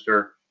Prime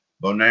Minister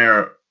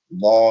Bonar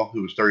Law,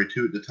 who was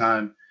 32 at the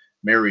time,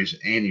 marries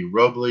Annie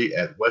Robley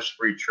at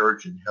Westbury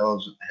Church in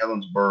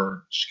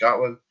Helensburgh,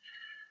 Scotland.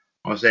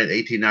 On this day in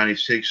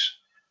 1896,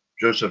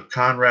 Joseph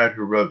Conrad,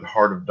 who wrote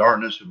Heart of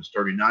Darkness, who was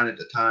 39 at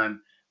the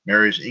time,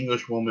 marries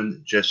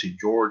Englishwoman Jessie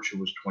George, who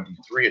was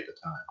 23 at the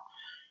time.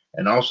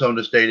 And also on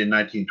this date in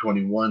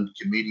 1921,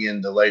 comedian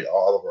the late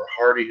Oliver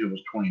Hardy, who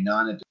was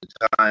 29 at the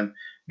time,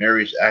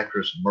 marries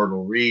actress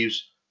Myrtle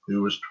Reeves,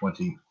 who was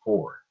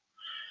 24.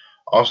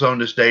 Also on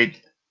this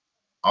date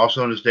in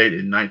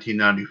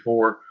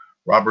 1994,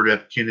 Robert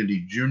F.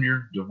 Kennedy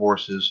Jr.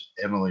 divorces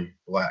Emily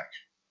Black.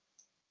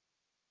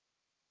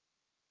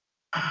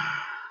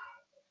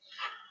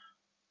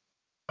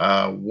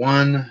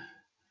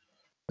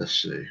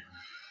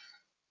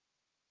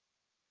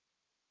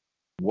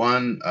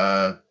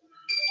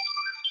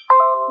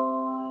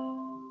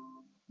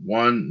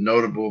 One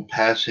notable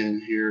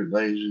passing here,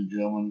 ladies and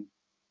gentlemen.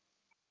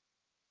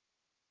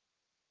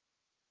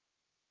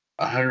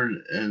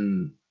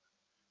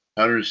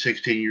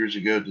 116 years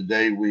ago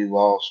today, we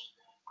lost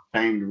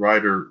famed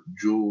writer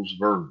Jules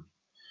Verne,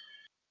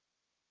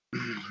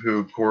 who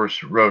of course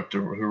I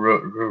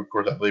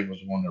believe was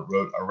the one that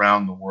wrote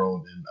Around the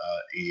World in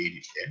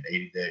 80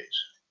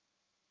 days.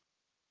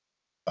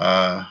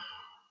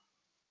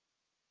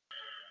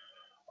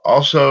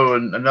 Also,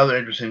 another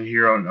interesting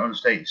here on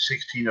this date,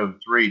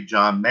 1603,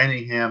 John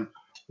Manningham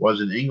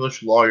was an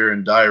English lawyer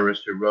and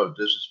diarist who wrote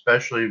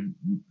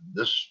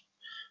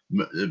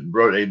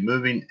wrote an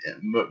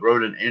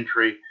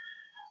entry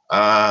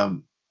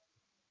on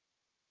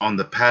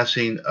the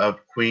passing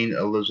of Queen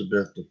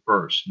Elizabeth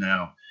I.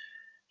 Now,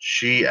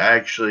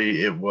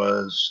 it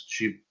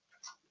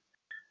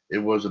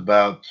was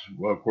about,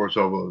 well, of course,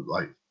 over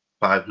like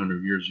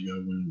 500 years ago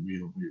when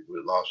we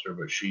lost her,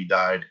 but she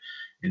died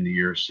in the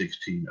year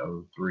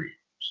 1603.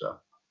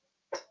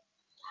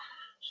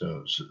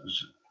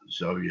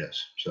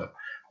 Yes.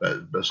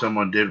 But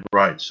someone did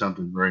write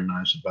something very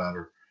nice about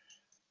her,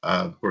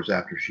 of course,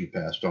 after she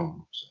passed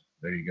on. So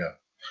there you go.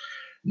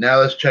 Now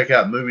let's check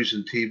out movies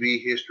and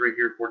TV history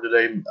here for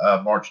today,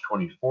 March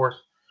 24th.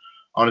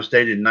 On this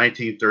date in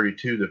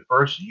 1932, the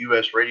first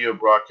U.S. radio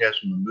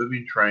broadcast from a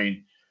moving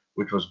train,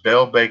 which was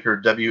Bell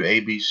Baker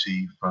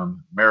WABC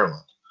from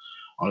Maryland.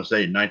 On this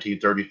date in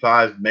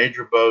 1935,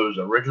 Major Bow's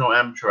original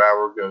amateur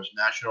hour goes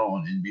national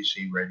on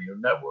NBC Radio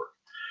Network.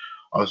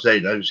 On this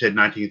date, as I said,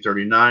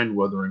 1939,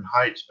 Wuthering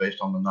Heights,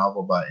 based on the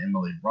novel by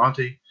Emily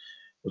Bronte,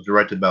 was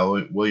directed by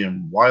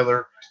William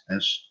Wyler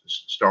and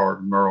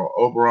starred Merle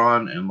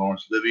Oberon and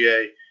Laurence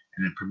Olivier,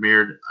 and it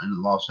premiered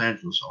in Los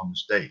Angeles on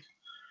this date.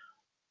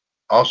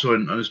 Also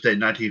on this date,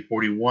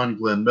 1941,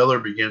 Glenn Miller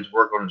begins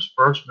work on his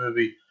first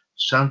movie,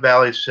 Sun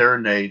Valley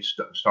Serenade,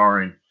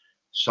 starring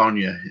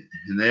Sonia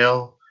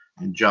Hennell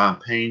and John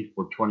Payne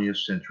for 20th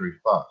Century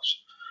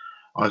Fox.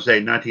 On this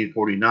date,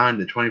 1949,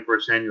 the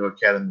 21st Annual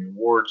Academy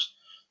Awards,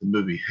 the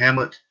movie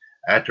Hamlet,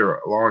 actor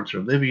Laurence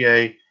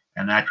Olivier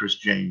and actress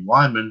Jane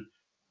Wyman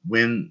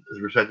win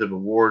the respective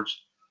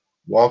awards.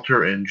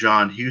 Walter and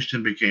John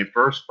Huston became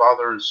first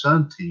father and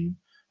son team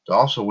to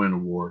also win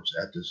awards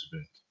at this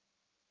event.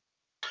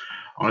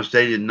 On this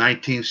date in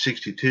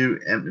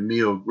 1962,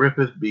 Emil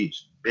Griffith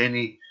beats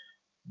Benny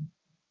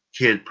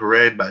Kid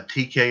Paret by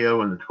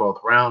TKO in the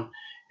 12th round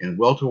in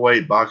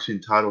welterweight boxing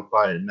title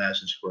fight at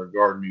Madison Square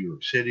Garden, New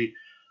York City.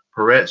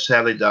 Paret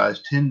sadly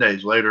dies 10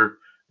 days later.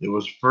 It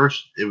was the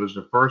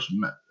first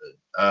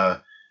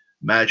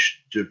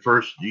match to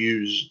first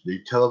use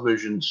the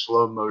television's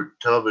slow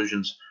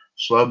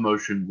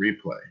motion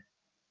replay.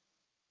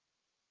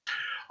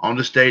 On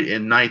this date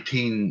in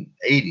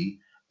 1980,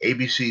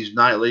 ABC's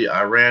nightly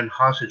Iran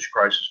hostage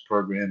crisis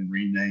program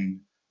renamed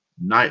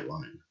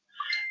Nightline.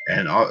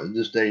 And on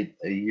this date,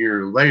 a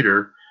year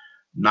later,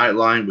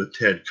 Nightline with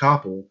Ted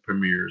Koppel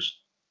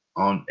premieres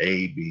on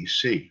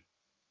ABC.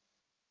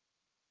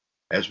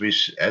 As we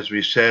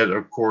said,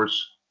 of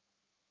course,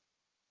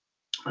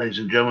 ladies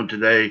and gentlemen,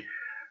 today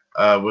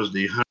was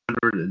the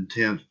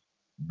 110th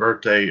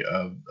birthday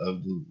of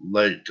the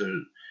late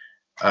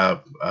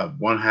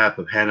one half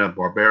of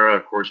Hanna-Barbera,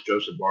 of course,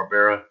 Joseph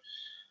Barbera.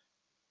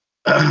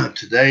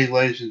 Today,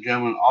 ladies and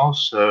gentlemen,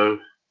 also,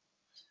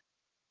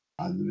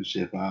 let me see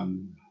if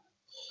I'm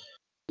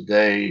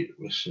today.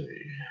 Let's see.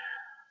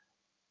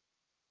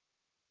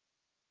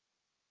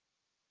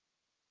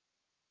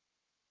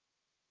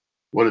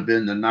 Would have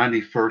been the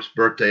 91st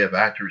birthday of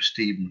actor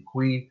Steve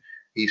McQueen.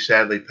 He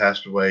sadly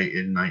passed away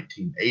in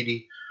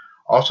 1980.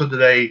 Also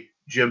today,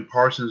 Jim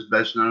Parsons,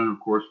 best known, of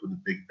course, for The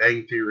Big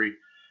Bang Theory,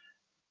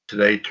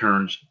 today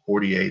turns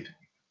 48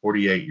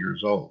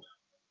 years old.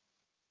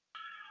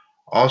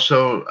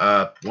 Also,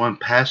 one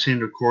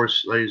passing, of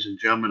course, ladies and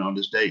gentlemen, on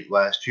this date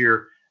last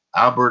year,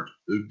 Albert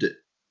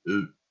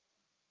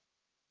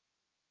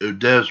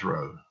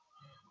Udesro.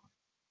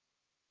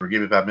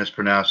 Forgive me if I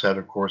mispronounced that.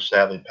 Of course,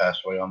 sadly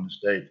passed away on this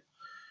date.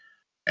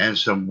 And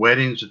some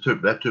weddings that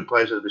took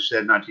place, as we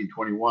said, in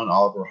 1921.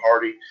 Oliver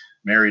Hardy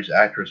marries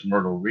actress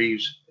Myrtle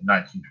Reeves in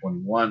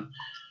 1921.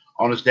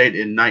 On this date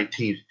in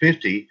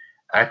 1950,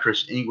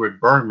 actress Ingrid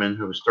Bergman,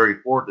 who was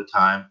 34 at the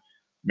time,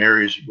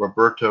 marries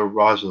Roberto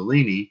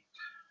Rossellini.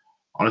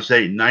 On this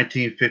date in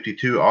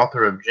 1952,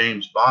 author of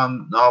James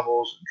Bond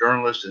novels,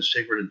 journalist and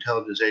secret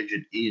intelligence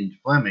agent Ian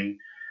Fleming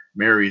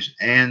marries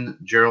Anne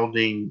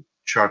Geraldine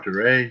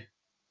Charteris.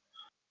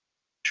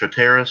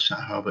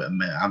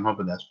 I'm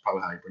hoping that's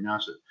probably how you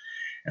pronounce it.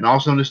 And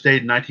also on this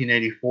date in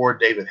 1984,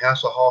 David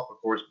Hasselhoff, of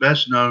course,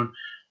 best known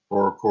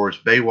for, of course,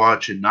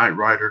 Baywatch and Knight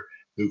Rider,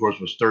 who, of course,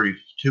 was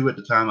 32 at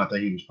the time. I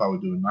think he was probably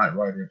doing Knight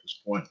Rider at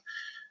this point.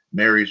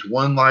 Marries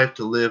One Life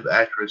to Live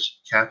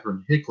actress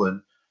Catherine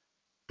Hicklin,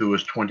 who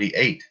was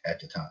 28 at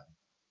the time.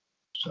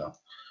 So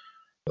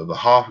the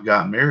Hoff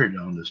got married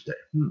on this day.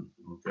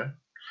 Okay.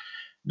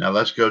 Now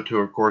let's go to,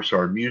 of course,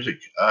 our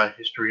music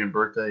history and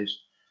birthdays.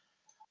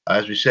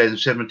 As we said, in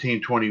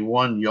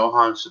 1721,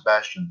 Johann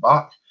Sebastian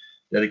Bach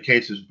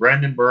dedicates his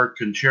Brandenburg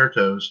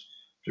concertos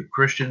to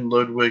Christian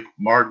Ludwig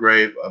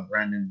Margrave of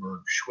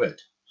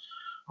Brandenburg-Schwedt.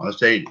 On this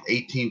date,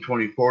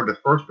 1824, the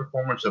first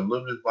performance of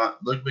Ludwig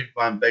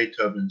van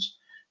Beethoven's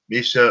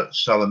Missa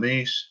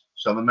Salome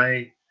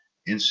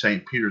in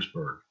St.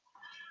 Petersburg.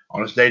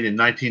 On this date in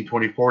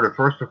 1924, the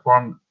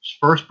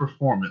first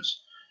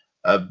performance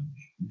of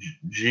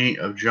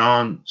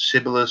John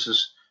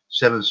Sibelius's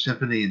Seventh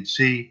Symphony in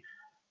C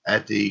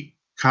at the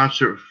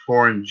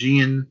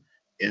Consertforeningen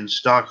in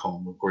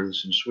Stockholm, of course,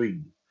 this in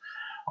Sweden.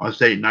 On this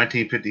date in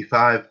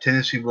 1955,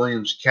 Tennessee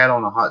Williams' Cat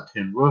on a Hot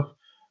Tin Roof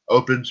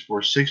opens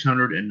for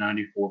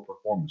 694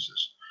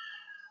 performances.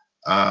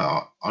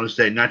 On this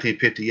date in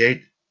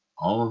 1958,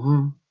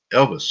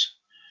 Elvis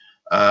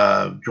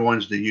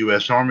joins the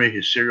U.S. Army,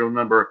 his serial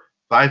number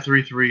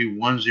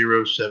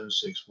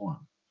 533-10761.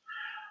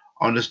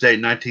 On this date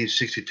in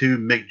 1962,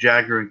 Mick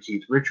Jagger and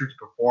Keith Richards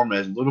perform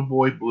as Little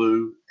Boy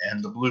Blue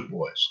and the Blue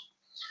Boys.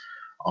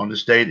 On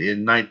this date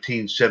in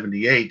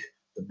 1978,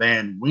 the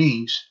band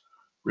Wings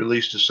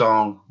released a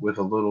song With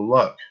a Little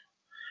Luck.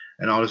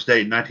 And on this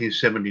date in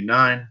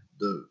 1979,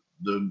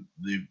 the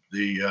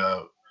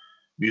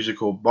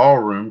musical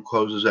Ballroom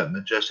closes at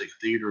Majestic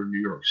Theater in New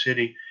York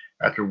City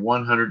after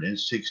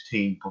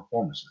 116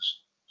 performances.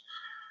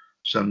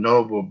 Some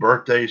notable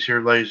birthdays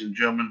here, ladies and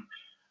gentlemen.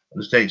 On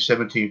this date,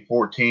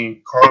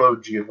 1714, Carlo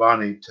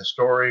Giovanni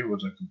Testori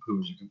was a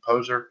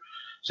composer.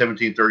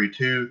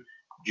 1732,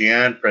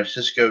 Gian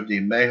Francisco de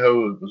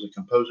Mejo was a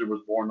composer.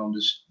 Was born on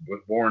this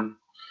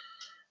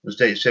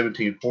date,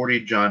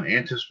 1740. John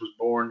Antis was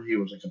born. He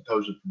was a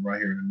composer from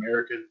right here in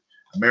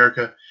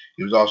America.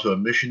 He was also a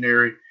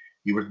missionary.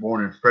 He was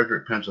born in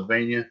Frederick,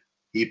 Pennsylvania.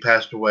 He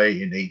passed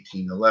away in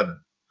 1811.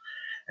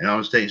 And on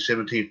this date,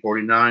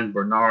 1749,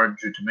 Bernard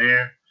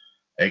Jutemer,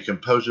 a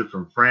composer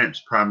from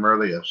France,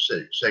 primarily of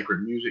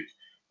sacred music.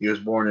 He was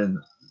born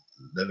in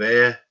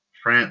Nevers,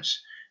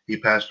 France. He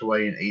passed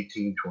away in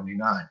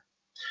 1829.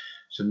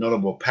 Some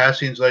notable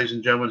passings, ladies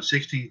and gentlemen.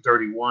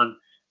 1631,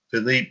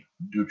 Philippe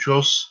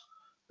Duchos,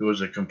 who was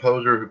a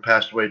composer who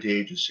passed away at the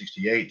age of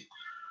 68.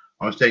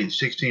 On this date in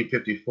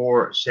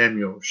 1654,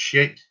 Samuel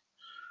Schick,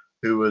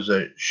 who was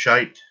a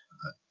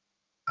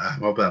I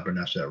hope I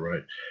pronounced that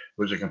right,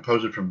 was a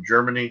composer from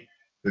Germany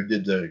who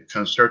did the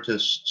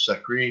Concertus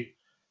Sacré,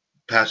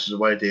 passes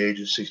away at the age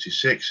of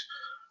 66.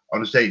 On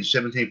this date in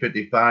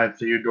 1755,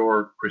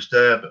 Theodor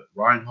Christoph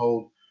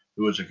Reinhold,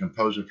 who was a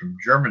composer from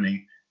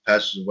Germany,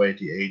 passes away at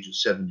the age of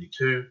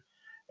 72.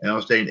 And on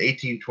this date in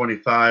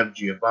 1825,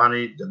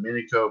 Giovanni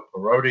Domenico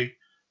Perotti,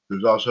 who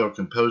is also a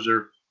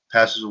composer,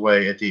 passes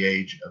away at the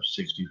age of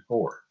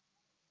 64.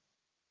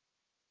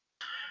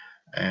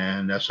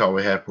 And that's all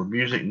we have for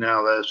music.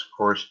 Now let's, of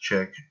course,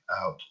 check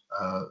out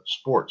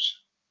sports.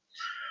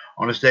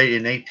 On this date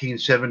in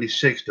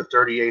 1876, the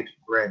 38th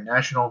Grand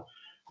National,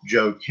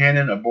 Joe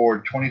Cannon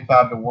aboard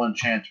 25-1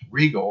 chance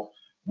Regal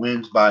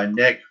wins by a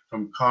neck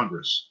from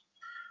Congress.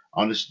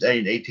 On this day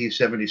in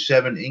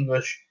 1877,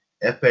 English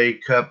FA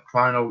Cup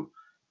final,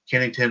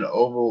 Kennington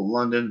Oval,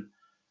 London.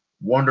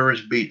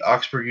 Wanderers beat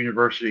Oxford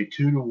University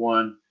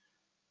 2-1,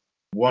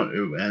 and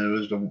it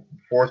was the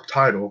fourth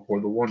title for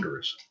the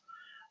Wanderers.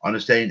 On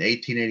this day in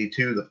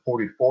 1882, the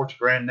 44th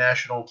Grand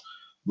National,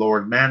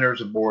 Lord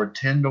Manners aboard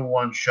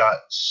 10-1 shot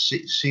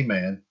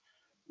Seaman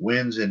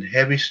wins in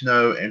heavy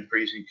snow and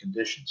freezing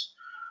conditions.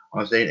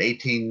 On this day in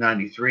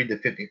 1893, the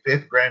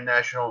 55th Grand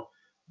National,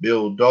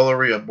 Bill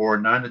Dollery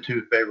aboard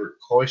 9-2 favorite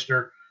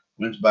Cloister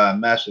wins by a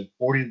massive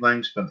 40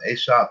 lengths from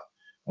Aesop.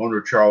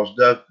 Owner Charles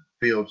Duff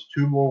fields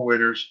two more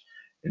winners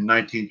in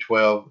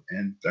 1912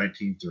 and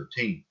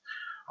 1913.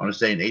 On this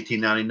day in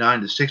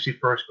 1899, the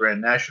 61st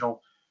Grand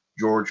National,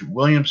 George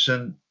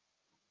Williamson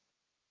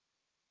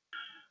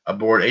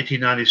aboard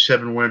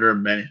 1897 winner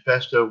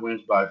Manifesto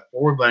wins by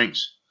 4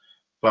 lengths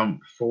from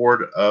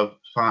Ford of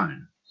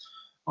Fine.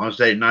 On this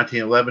date in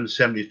 1911, the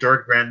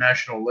 73rd Grand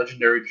National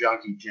legendary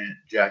jockey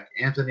Jack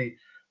Anthony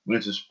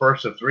wins his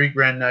first of 3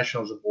 Grand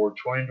Nationals aboard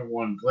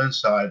 20-1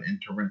 Glenside in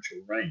torrential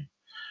rain.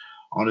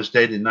 On this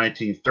date in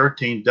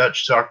 1913,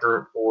 Dutch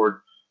soccer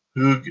forward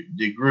Hugo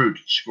de Groot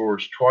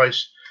scores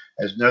twice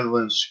as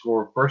Netherlands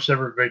score first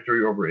ever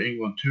victory over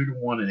England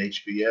 2-1 in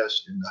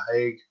HBS in The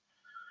Hague.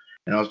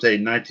 And on this date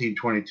in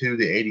 1922,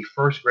 the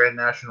 81st Grand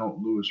National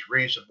Louis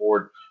Rees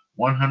aboard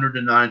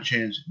 109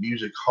 Chins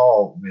Music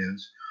Hall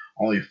wins.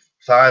 Only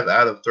 5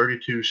 out of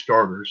 32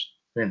 starters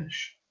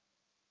finish.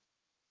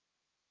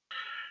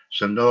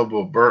 Some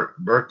notable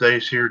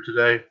birthdays here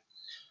today.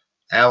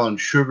 Alan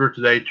Sugar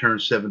today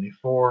turns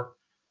 74.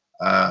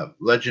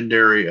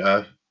 Legendary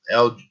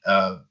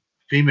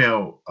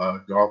female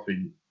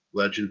golfing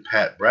legend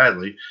Pat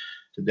Bradley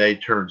today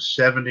turns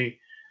 70.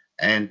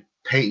 And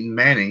Peyton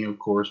Manning, of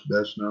course,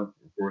 best known,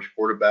 of course,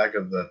 quarterback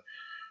of the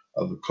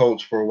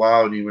Colts for a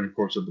while, and even, of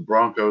course, of the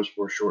Broncos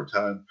for a short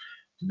time,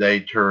 today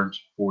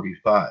turns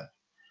 45.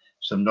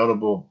 Some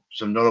notable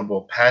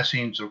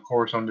passings, of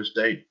course, on this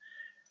date.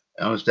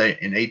 On this date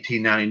in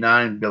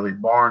 1899, Billy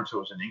Barnes, who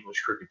was an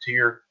English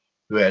cricketer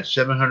who had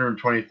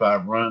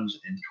 725 runs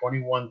in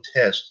 21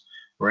 tests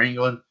for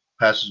England,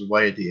 passes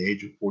away at the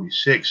age of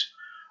 46.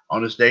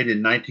 On this date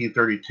in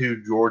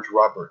 1932, George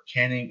Robert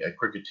Canning, a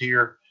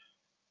cricketer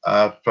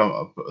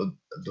from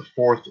the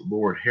 4th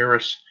Lord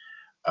Harris,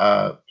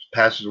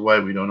 passes away.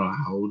 We don't know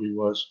how old he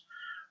was.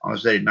 On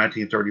this date in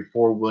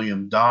 1934,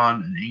 William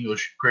Don, an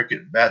English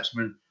cricket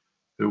batsman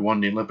who won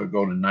the Olympic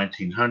gold in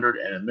 1900,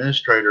 and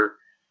administrator.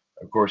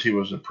 Of course, he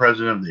was the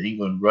president of the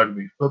England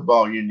Rugby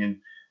Football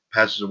Union,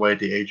 passes away at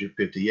the age of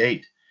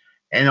 58.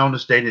 And on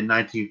this date in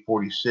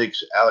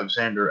 1946,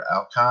 Alexander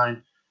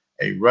Alkine,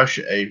 a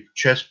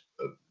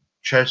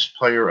chess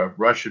player of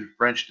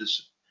Russian-French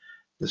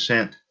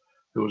descent,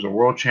 who was a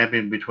world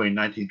champion between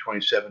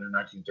 1927 and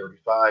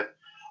 1935,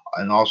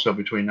 and also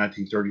between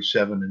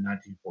 1937 and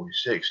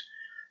 1946,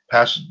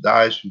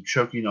 dies from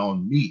choking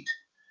on meat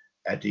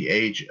at the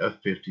age of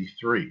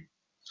 53.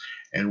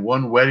 And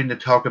one wedding to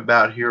talk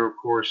about here, of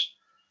course,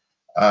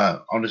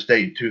 on this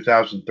date in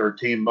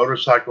 2013,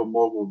 motorcycle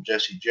mogul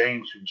Jesse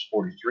James, who was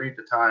 43 at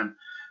the time,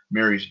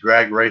 marries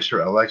drag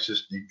racer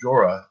Alexis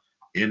DeJora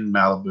in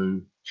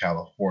Malibu,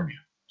 California.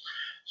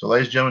 So,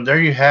 ladies and gentlemen,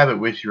 there you have it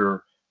with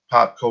your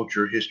pop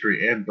culture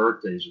history and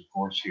birthdays, of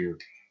course, here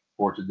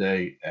for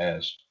today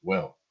as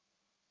well.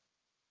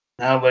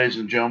 Now, ladies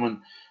and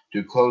gentlemen,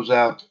 to close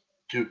out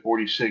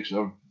 246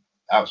 of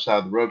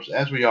Outside the Ropes,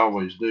 as we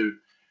always do,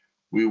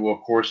 we will,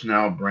 of course,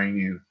 now bring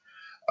you,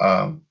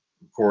 of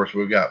course,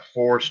 we've got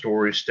 4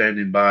 stories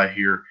standing by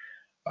here,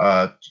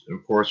 of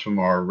course, from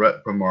our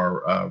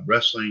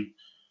wrestling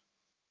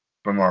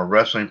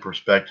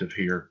perspective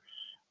here.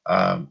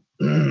 Of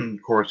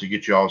course, to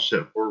get you all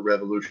set for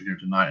Revolution here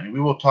tonight, and we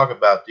will talk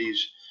about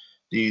these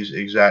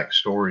exact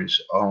stories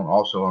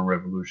also on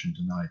Revolution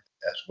tonight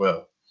as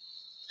well.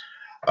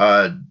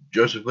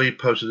 Joseph Lee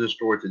posted this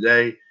story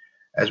today,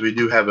 as we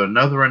do have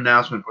another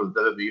announcement for the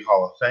WWE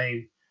Hall of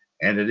Fame,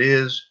 and it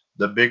is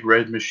the Big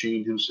Red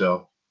Machine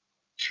himself,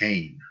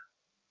 Kane.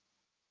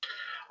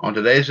 On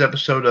today's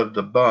episode of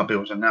The Bump, it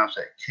was announced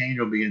that Kane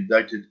will be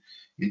inducted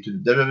into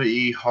the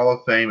WWE Hall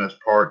of Fame as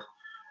part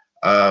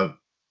of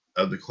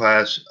the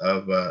class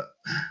of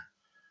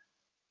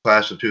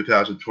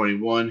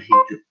 2021.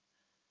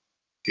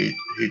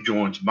 He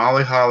joins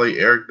Molly Holly,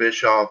 Eric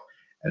Bischoff,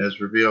 and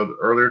as revealed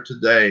earlier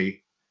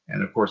today,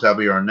 and of course that'll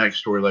be our next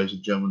story, ladies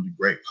and gentlemen, the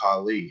Great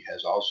Khali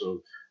has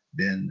also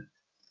been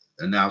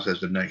announced as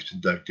the next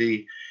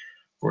inductee.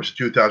 Of course, the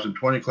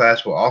 2020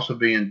 class will also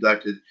be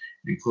inducted,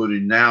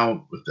 including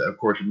now, of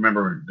course,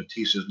 remember,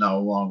 Batista is no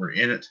longer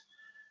in it.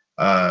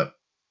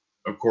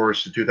 Of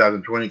course, the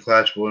 2020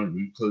 class will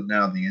include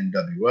now the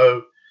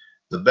NWO,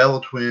 the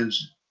Bella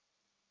Twins,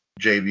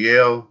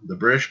 JBL, the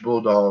British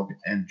Bulldog,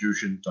 and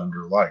Jushin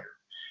Thunder Liger.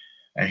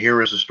 And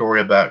here is a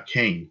story about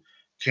Kane.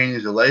 Kane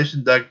is the latest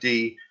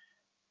inductee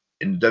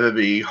in the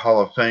WWE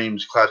Hall of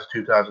Fame's class of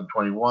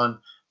 2021.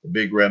 The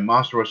Big Red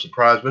Monster was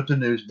surprised with the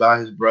news by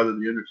his brother,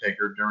 The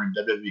Undertaker, during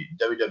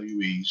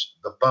WWE's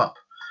The Bump.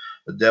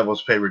 The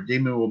Devil's favorite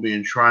demon will be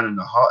enshrined in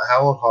the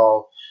Hallowed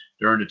Hall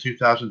during the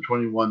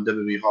 2021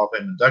 WWE Hall of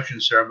Fame induction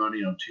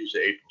ceremony on Tuesday,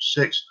 April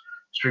 6th,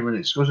 streaming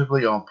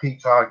exclusively on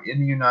Peacock in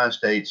the United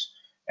States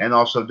and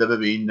also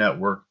WWE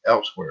Network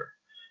elsewhere.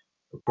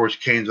 Of course,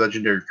 Kane's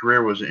legendary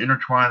career was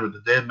intertwined with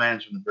the Dead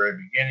Man's from the very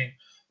beginning.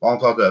 Long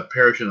thought to have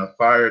perished in a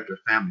fire at their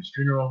family's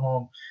funeral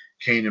home,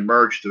 Kane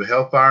emerged through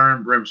hellfire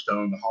and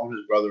brimstone to haunt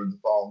his brother in the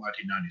fall of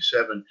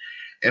 1997,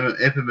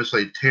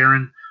 infamously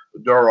tearing the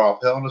door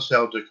off Hell in a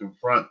Cell to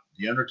confront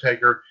The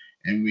Undertaker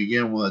and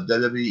begin one of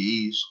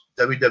WWE's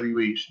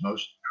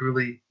most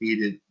truly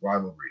heated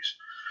rivalries.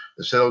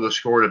 The settled the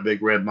score to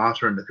Big Red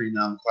Monster and the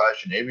Phenom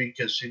clash in every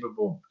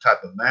conceivable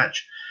type of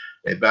match.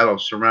 They battled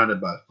surrounded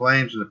by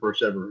flames in the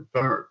first ever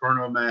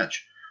Inferno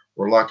match,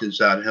 were locked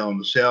inside Hell in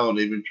a Cell, and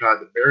even tried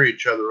to bury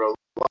each other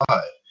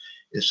alive.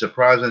 It's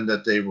surprising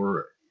that they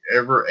were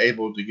ever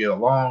able to get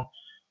along,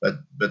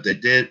 but they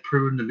did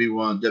prove to be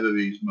one of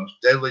WWE's most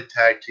deadly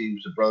tag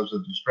teams. The Brothers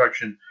of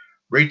Destruction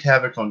wreaked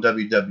havoc on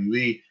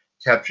WWE,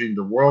 capturing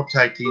the World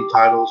Tag Team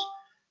titles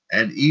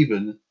and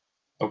even,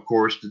 of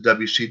course, the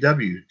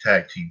WCW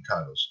Tag Team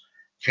titles.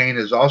 Kane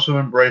has also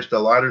embraced the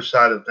lighter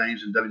side of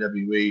things in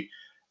WWE,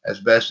 as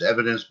best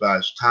evidenced by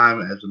his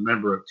time as a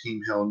member of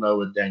Team Hell No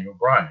with Daniel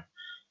Bryan.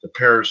 The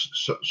pair's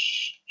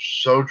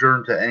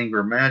sojourn to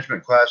anger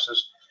management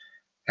classes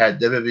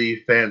had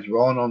WWE fans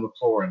rolling on the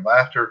floor in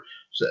laughter,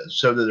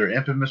 so did their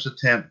infamous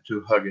attempt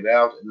to hug it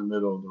out in the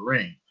middle of the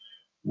ring.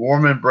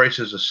 Warm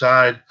embraces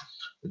aside,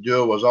 the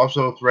duo was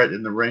also a threat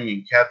in the ring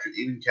and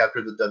even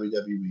captured the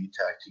WWE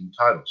Tag Team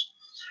titles.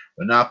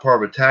 But not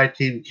part of a tag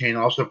team, Kane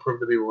also proved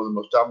to be one of the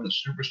most dominant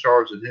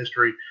superstars in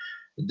history.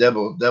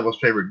 The Devil's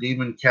favorite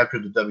demon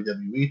captured the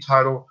WWE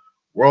title,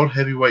 World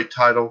Heavyweight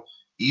title,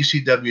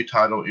 ECW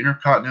title,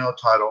 Intercontinental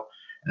title,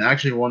 and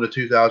actually won the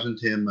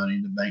 2010 Money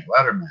in the Bank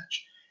ladder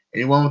match.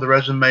 Anyone with a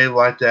resume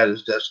like that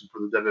is destined for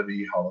the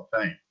WWE Hall of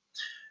Fame.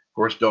 Of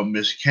course, don't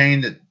miss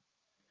Kane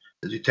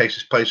as he takes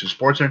his place in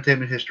sports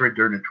entertainment history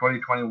during the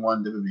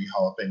 2021 WWE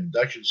Hall of Fame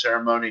induction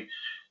ceremony,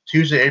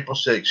 Tuesday, April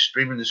 6th,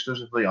 streaming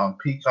exclusively on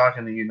Peacock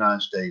in the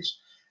United States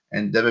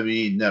and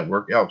WWE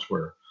Network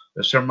elsewhere.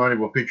 The ceremony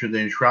will feature the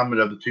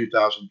enshrinement of the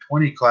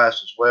 2020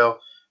 class as well,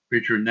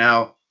 featuring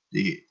now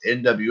the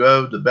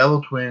NWO, the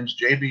Bella Twins,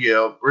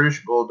 JBL,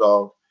 British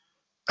Bulldog,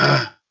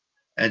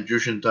 and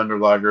Jushin Thunder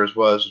Liger, as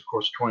well as, of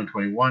course, the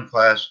 2021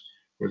 class,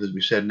 where, as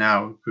we said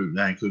now,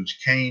 that includes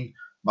Kane,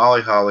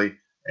 Molly Holly,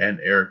 and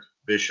Eric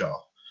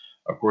Bischoff.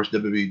 Of course,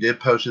 WWE did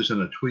post this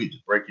in a tweet.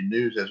 Breaking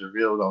news as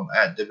revealed on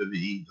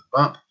 @WWE The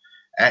Bump.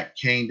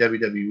 @Kane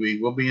WWE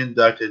will be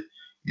inducted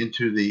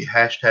into the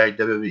hashtag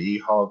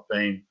WWE Hall of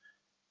Fame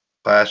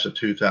class of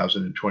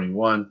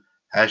 2021,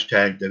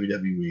 hashtag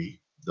WWE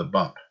The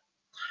Bump.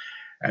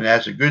 And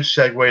that's a good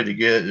segue to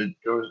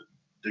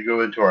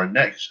go into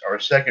our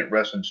second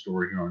wrestling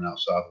story here on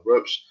Outside the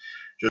Ropes.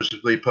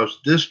 Joseph Lee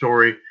posted this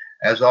story,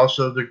 as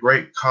also the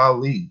great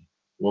Khali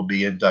will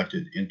be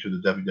inducted into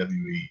the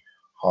WWE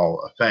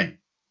Hall of Fame.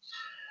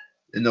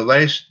 In the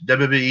latest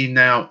WWE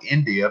Now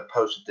India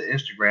posted to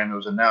Instagram, it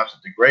was announced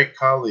that the great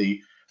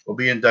Khali will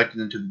be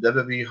inducted into the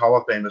WWE Hall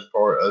of Fame as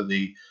part of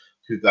the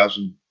class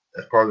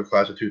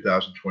of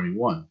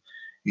 2021.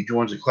 He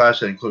joins a class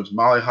that includes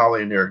Molly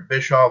Holly and Eric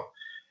Bischoff,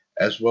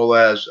 as well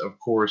as, of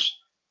course,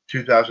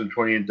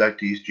 2020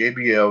 inductees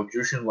JBL,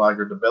 Jushin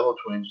Liger, the Bella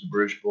Twins, the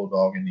British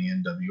Bulldog, and the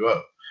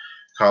NWO.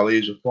 Khali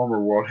is a former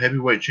World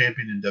Heavyweight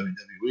Champion in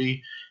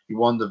WWE. He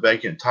won the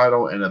vacant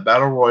title in a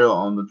Battle Royal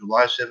on the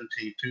July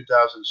 17,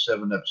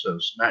 2007 episode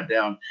of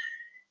SmackDown.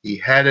 He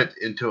had it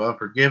until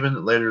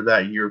Unforgiven later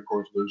that year, of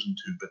course, losing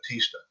to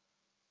Batista.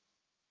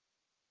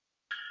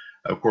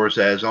 Of course,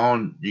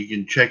 you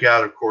can check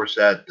out, of course,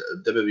 at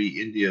WWE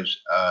India's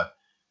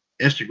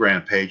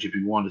Instagram page if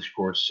you want to, of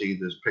course, see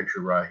this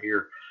picture right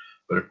here.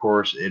 But, of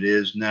course, it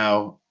is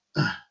now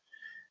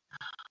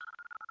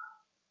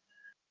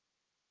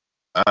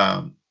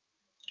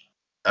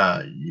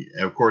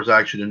of course,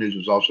 actually, the news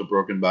was also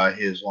broken by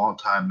his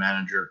longtime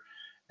manager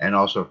and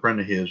also a friend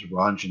of his,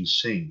 Ranjan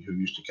Singh, who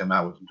used to come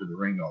out with him to the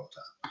ring all the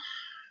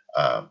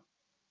time.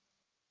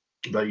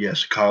 But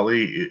yes,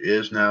 Khali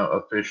is now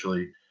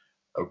officially,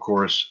 of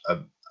course,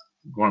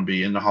 going to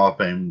be in the Hall of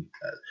Fame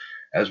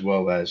as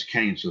well as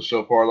Kane.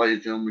 So far, ladies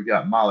and gentlemen, we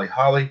got Molly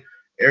Holly,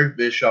 Eric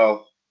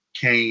Bischoff,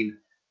 Kane,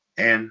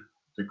 and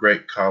the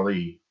great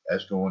Khali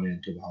as going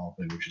into the Hall of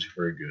Fame, which is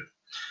very good.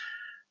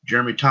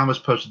 Jeremy Thomas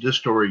posted this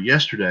story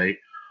yesterday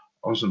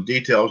on some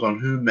details on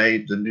who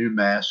made the new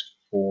mask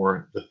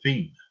for The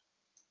Fiend.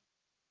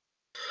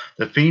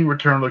 The Fiend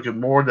returned looking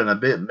more than a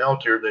bit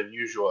meltier than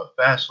usual at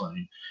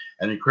Fastlane,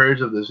 and the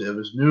creators of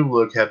his new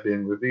look have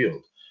been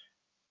revealed.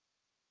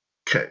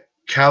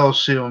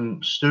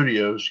 Coliseum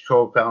Studios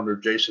co-founder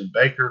Jason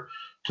Baker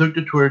took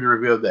to Twitter to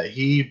reveal that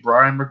he,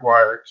 Brian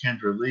McGuire,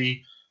 Kendra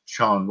Lee,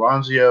 Sean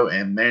Ronzio,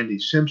 and Mandy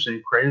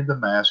Simpson created the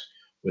mask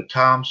with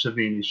Tom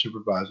Savini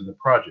supervising the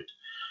project.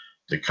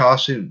 The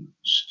Coliseum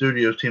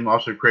Studios team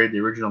also created the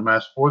original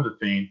mask for The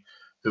Fiend,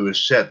 who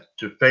is set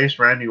to face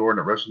Randy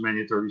Orton at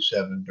WrestleMania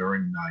 37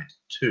 during Night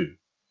 2.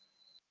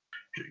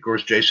 Of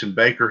course, Jason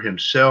Baker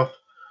himself,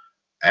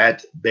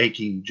 at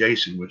Baking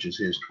Jason, which is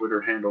his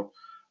Twitter handle,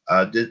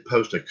 did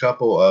post a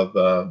couple of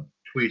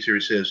tweets here.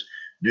 He says,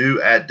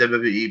 new at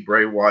WWE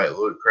Bray Wyatt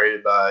look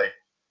created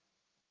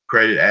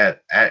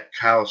at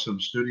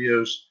Coliseum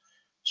Studios,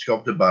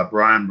 sculpted by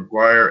Brian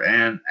McGuire,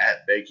 and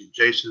at Baking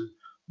Jason,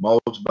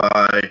 molds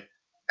by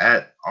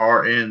at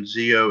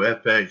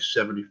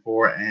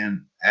RNZOFX74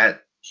 and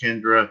at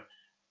Kendra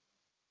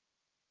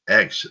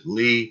X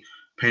Lee,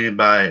 painted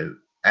by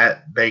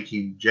at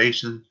Baking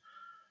Jason,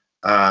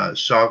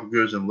 soft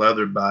goods and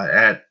leather by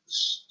at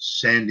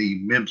Sandy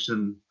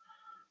Mimpson,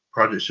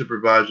 project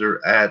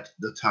supervisor at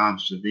the Tom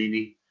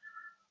Savini.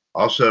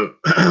 Also,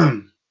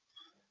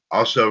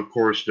 of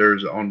course,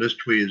 there's on this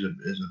tweet is a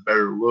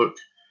better look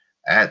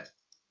at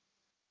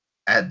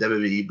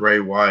WWE Bray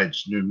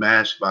Wyatt's new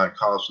mask by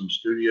Coliseum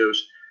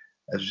Studios,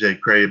 as I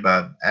said, created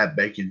by at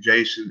Bacon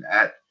Jason,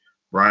 at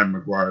Brian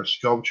McGuire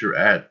Sculpture,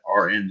 at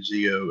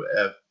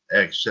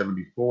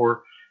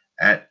RNZOFX74,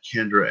 at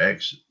Kendra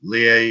X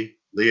Lee,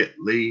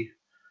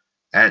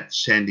 at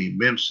Sandy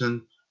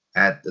Mimpson,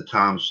 at the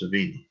Tom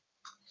Savini.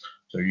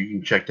 So you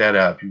can check that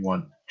out if you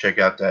want. Check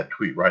out that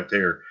tweet right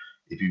there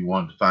if you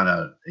want to find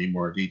out any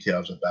more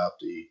details about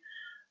the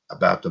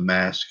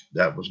mask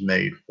that was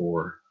made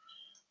for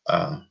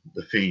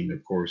the Fiend,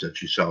 of course, that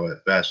you saw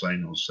at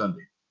Fastlane on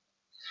Sunday.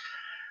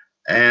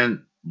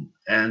 And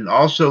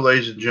also,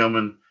 ladies and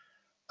gentlemen,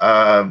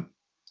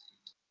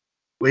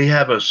 we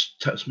have a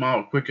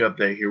small quick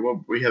update here.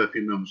 Well, we have a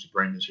few moments to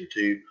bring this here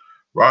to you.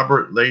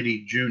 Robert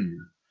Lady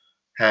Jr.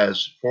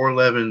 has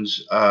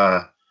 411's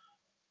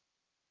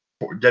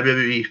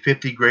WWE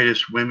 50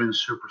 Greatest Women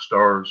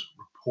Superstars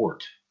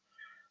report.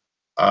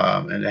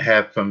 And they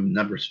have from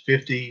numbers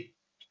 50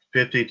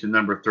 to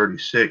number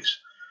 36.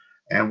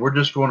 And we're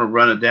just going to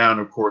run it down,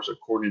 of course,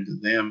 according to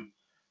them.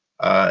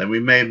 And we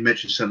may have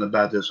mentioned something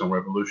about this on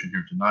Revolution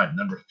here tonight.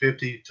 Number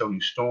 50, Tony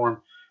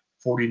Storm.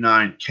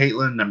 49,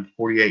 Caitlyn. Number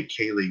 48,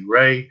 Kaylee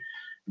Ray.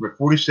 Number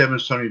 47,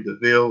 Sonya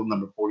Deville.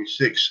 Number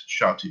 46,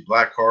 Shotzi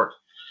Blackheart.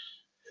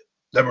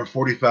 Number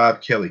 45,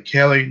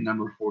 Kelly.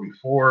 Number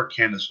 44,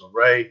 Candice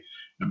LeRae.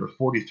 Number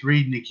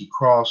 43, Nikki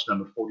Cross.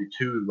 Number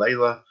 42,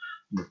 Layla.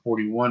 Number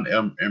 41,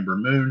 Ember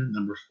Moon.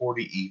 Number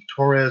 40, Eve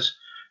Torres.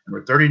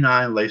 Number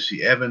 39,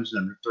 Lacey Evans.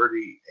 Number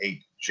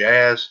 38,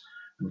 Jazz.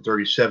 Number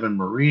 37,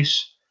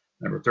 Maurice.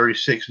 Number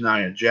 36,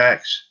 Nia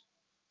Jax.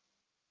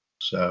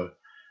 So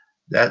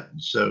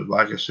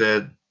like I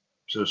said,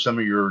 so some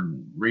of your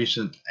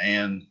recent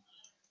and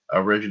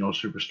original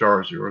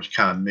superstars are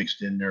kind of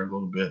mixed in there a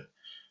little bit.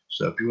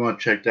 So if you want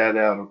to check that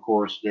out, of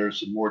course, there's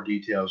some more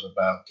details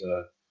about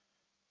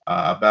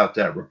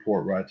that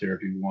report right there.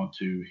 If you want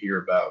to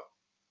hear about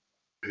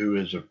who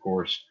is, of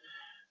course,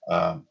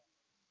 and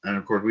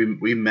of course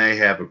we may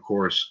have, of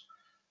course,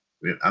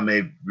 we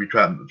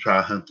try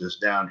to hunt this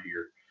down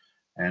here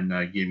and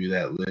give you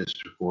that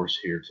list, of course,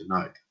 here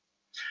tonight.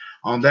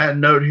 On that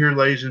note here,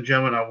 ladies and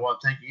gentlemen, I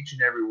want to thank each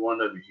and every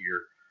one of you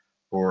here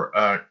for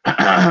I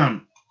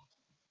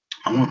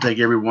want to thank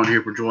everyone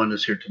here for joining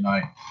us here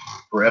tonight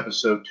for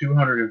episode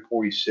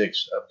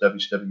 246 of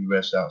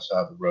WCWUS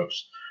Outside the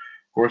Ropes.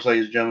 Of course,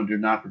 ladies and gentlemen, do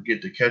not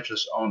forget to catch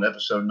us on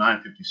episode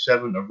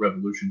 957 of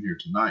Revolution here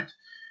tonight.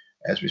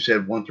 As we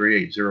said,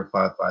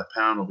 138055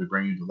 pound will be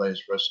bringing you the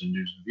latest wrestling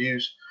news and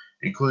views,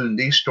 including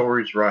these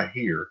stories right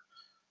here.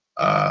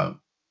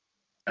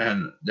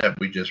 And that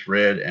we just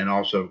read, and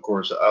also, of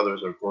course,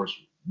 others, of course,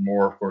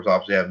 more, of course,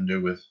 obviously having to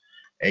do with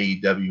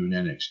AEW and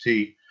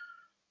NXT.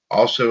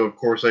 Also, of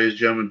course, ladies and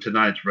gentlemen,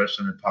 tonight's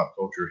wrestling and pop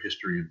culture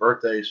history and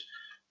birthdays.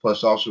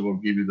 Plus, also, we'll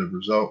give you the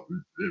results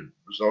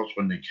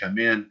when they come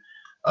in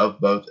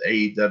of both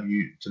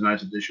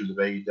tonight's editions of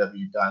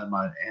AEW,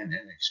 Dynamite, and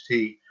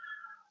NXT.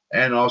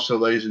 And also,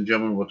 ladies and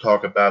gentlemen, we'll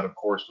talk about, of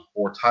course, the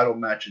 4 title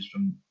matches.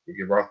 We'll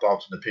give our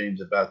thoughts and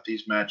opinions about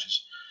these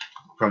matches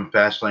from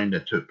Fastlane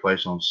that took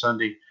place on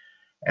Sunday,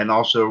 and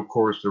also, of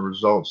course, the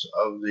results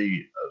of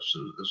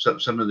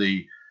some of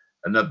the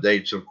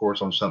updates, of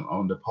course, on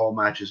the poll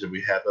matches that we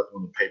have up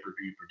on the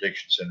pay-per-view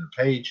prediction center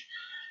page,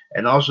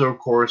 and also, of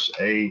course,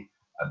 a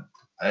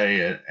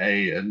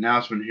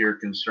announcement here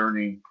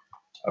concerning,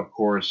 of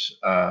course,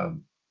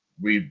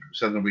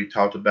 something we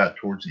talked about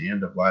towards the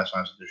end of last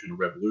night's edition of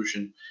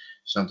Revolution,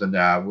 something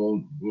that I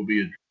will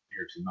be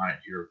here tonight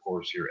here, of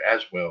course, here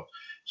as well.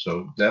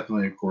 So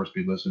definitely, of course,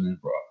 be listening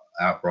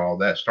out for all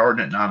that,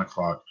 starting at 9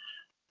 o'clock,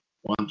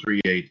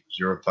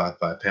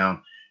 138055 pound.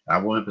 I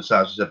will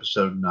emphasize this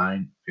episode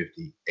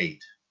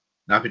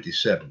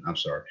 957. I'm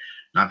sorry.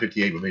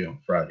 958 will be on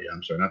Friday.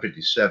 I'm sorry.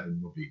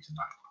 957 will be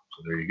tonight.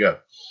 So there you go.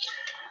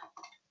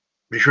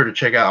 Be sure to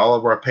check out all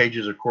of our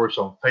pages, of course,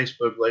 on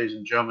Facebook, ladies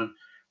and gentlemen.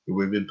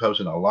 We've been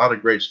posting a lot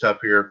of great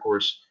stuff here, of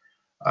course.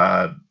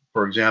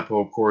 For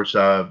example, of course,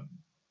 like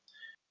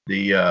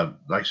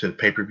I said,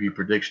 pay-per-view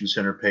prediction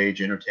center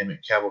page, entertainment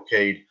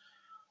cavalcade,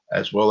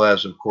 as well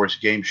as, of course,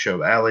 Game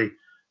Show Alley,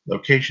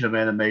 location of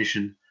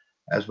animation,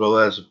 as well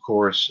as, of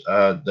course,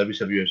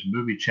 WCWUS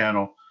movie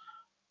channel.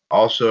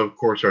 Also, of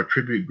course, our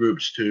tribute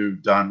groups to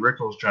Don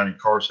Rickles, Johnny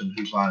Carson,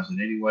 Whose Line Is It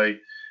Anyway,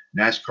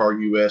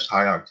 NASCAR US,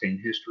 High Octane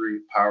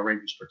History, Power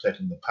Rangers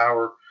Protecting the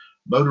Power,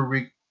 Motor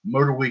Week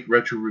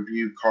Retro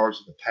Review, Cars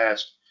of the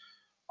Past.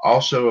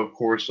 Also, of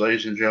course,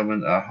 ladies and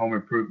gentlemen, Home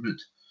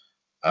Improvement,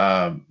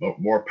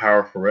 More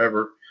Power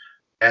Forever,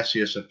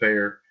 Cassius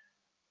Affair.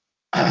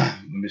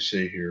 Let me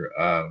see here.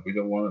 We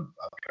don't want to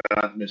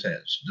try not to miss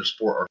that. The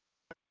sport.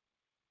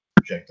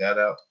 Check that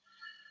out.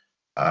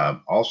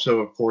 Also,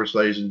 of course,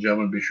 ladies and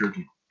gentlemen, be sure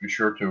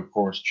to, of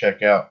course,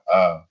 check out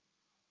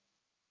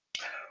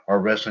our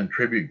wrestling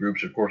tribute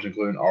groups, of course,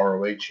 including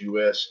ROH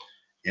US,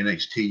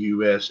 NXT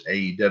US,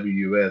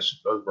 AEW US,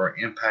 both of our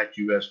Impact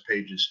US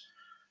pages,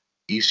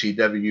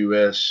 ECW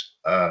US,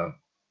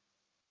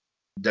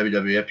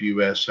 WWF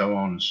US, so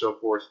on and so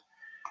forth.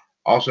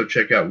 Also,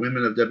 check out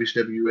Women of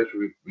WCWUS.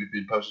 We've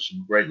been posting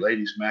some great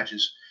ladies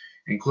matches,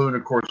 including,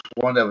 of course,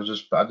 one that I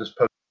just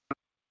posted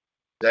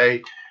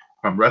today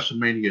from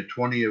WrestleMania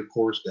 20. Of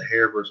course, the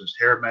hair versus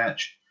hair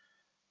match.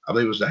 I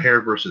believe it was the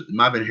hair versus, it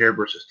might have been hair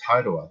versus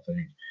title, I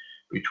think,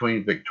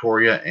 between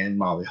Victoria and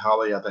Molly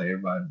Holly. I think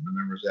everybody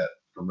remembers that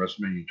from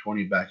WrestleMania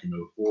 20 back in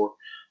 '04.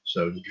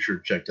 So be sure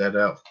to check that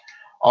out.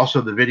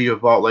 Also, the video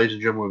vault, ladies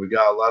and gentlemen, we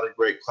got a lot of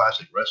great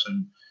classic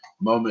wrestling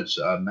moments,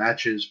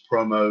 matches,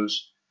 promos,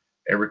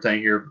 everything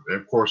here.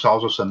 Of course,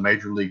 also some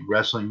Major League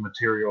Wrestling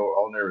material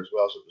on there as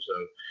well. So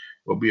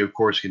we'll be, of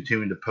course,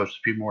 continuing to post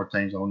a few more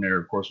things on there,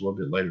 of course, a little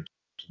bit later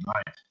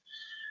tonight.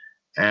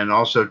 And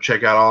also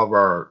check out all of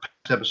our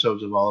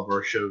episodes of all of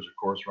our shows, of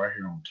course, right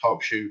here on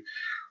Talk Show.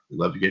 We'd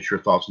love to get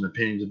your thoughts and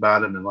opinions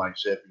about them. And like I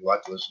said, if you'd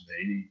like to listen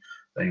to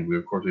anything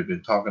we've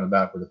been talking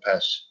about for the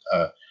past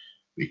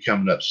be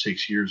coming up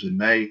 6 years in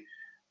May.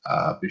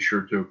 Be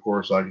sure to, of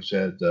course, like I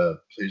said,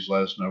 please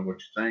let us know what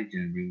you think,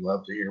 and we'd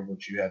love to hear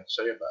what you have to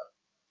say about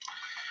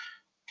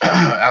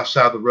it.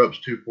 Outside the Ropes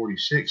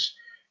 246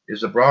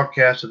 is a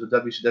broadcast of the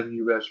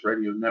WCWUS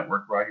radio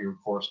network right here,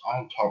 of course,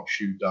 on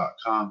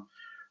TalkShoe.com.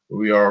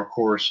 We are, of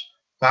course,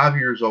 5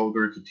 years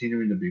older,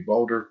 continuing to be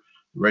bolder.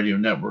 The radio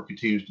network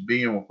continues to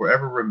be and will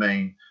forever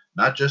remain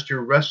not just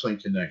your wrestling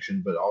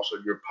connection, but also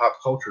your pop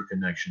culture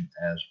connection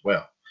as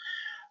well.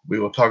 We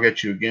will talk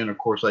at you again, of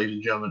course, ladies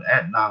and gentlemen,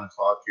 at 9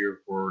 o'clock here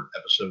for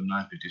episode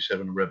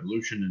 957 of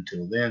Revolution.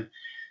 Until then,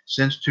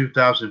 since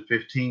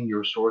 2015,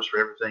 your source for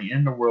everything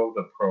in the world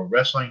of pro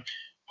wrestling,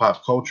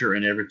 pop culture,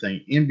 and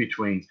everything in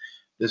between.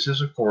 This is,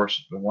 of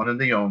course, the one and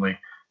the only,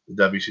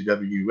 the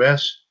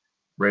WCWUS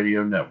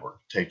Radio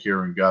Network. Take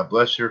care and God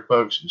bless here,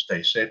 folks, and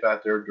stay safe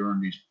out there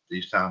during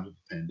these times of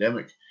the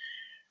pandemic.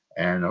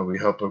 And we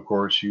hope, of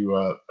course,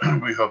 like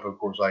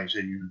I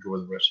said, you enjoy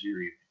the rest of your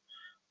evening.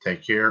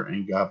 Take care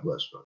and God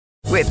bless, folks.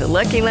 With the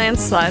Lucky Land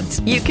Slots,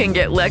 you can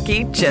get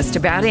lucky just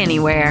about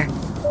anywhere.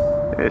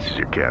 This is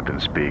your captain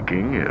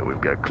speaking.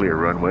 We've got clear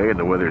runway and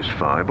the weather's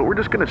fine, but we're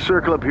just going to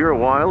circle up here a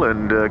while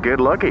and get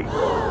lucky.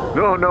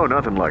 No,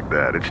 nothing like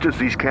that. It's just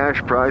these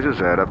cash prizes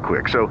add up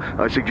quick. So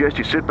I suggest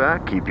you sit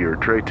back, keep your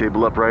tray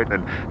table upright,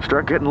 and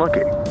start getting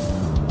lucky.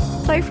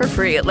 Play for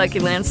free at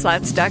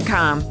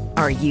LuckyLandSlots.com.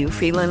 Are you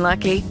feeling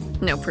lucky?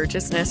 No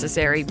purchase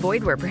necessary.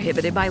 Void where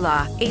prohibited by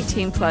law.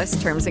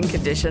 18+ terms and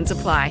conditions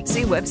apply.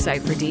 See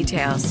website for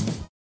details.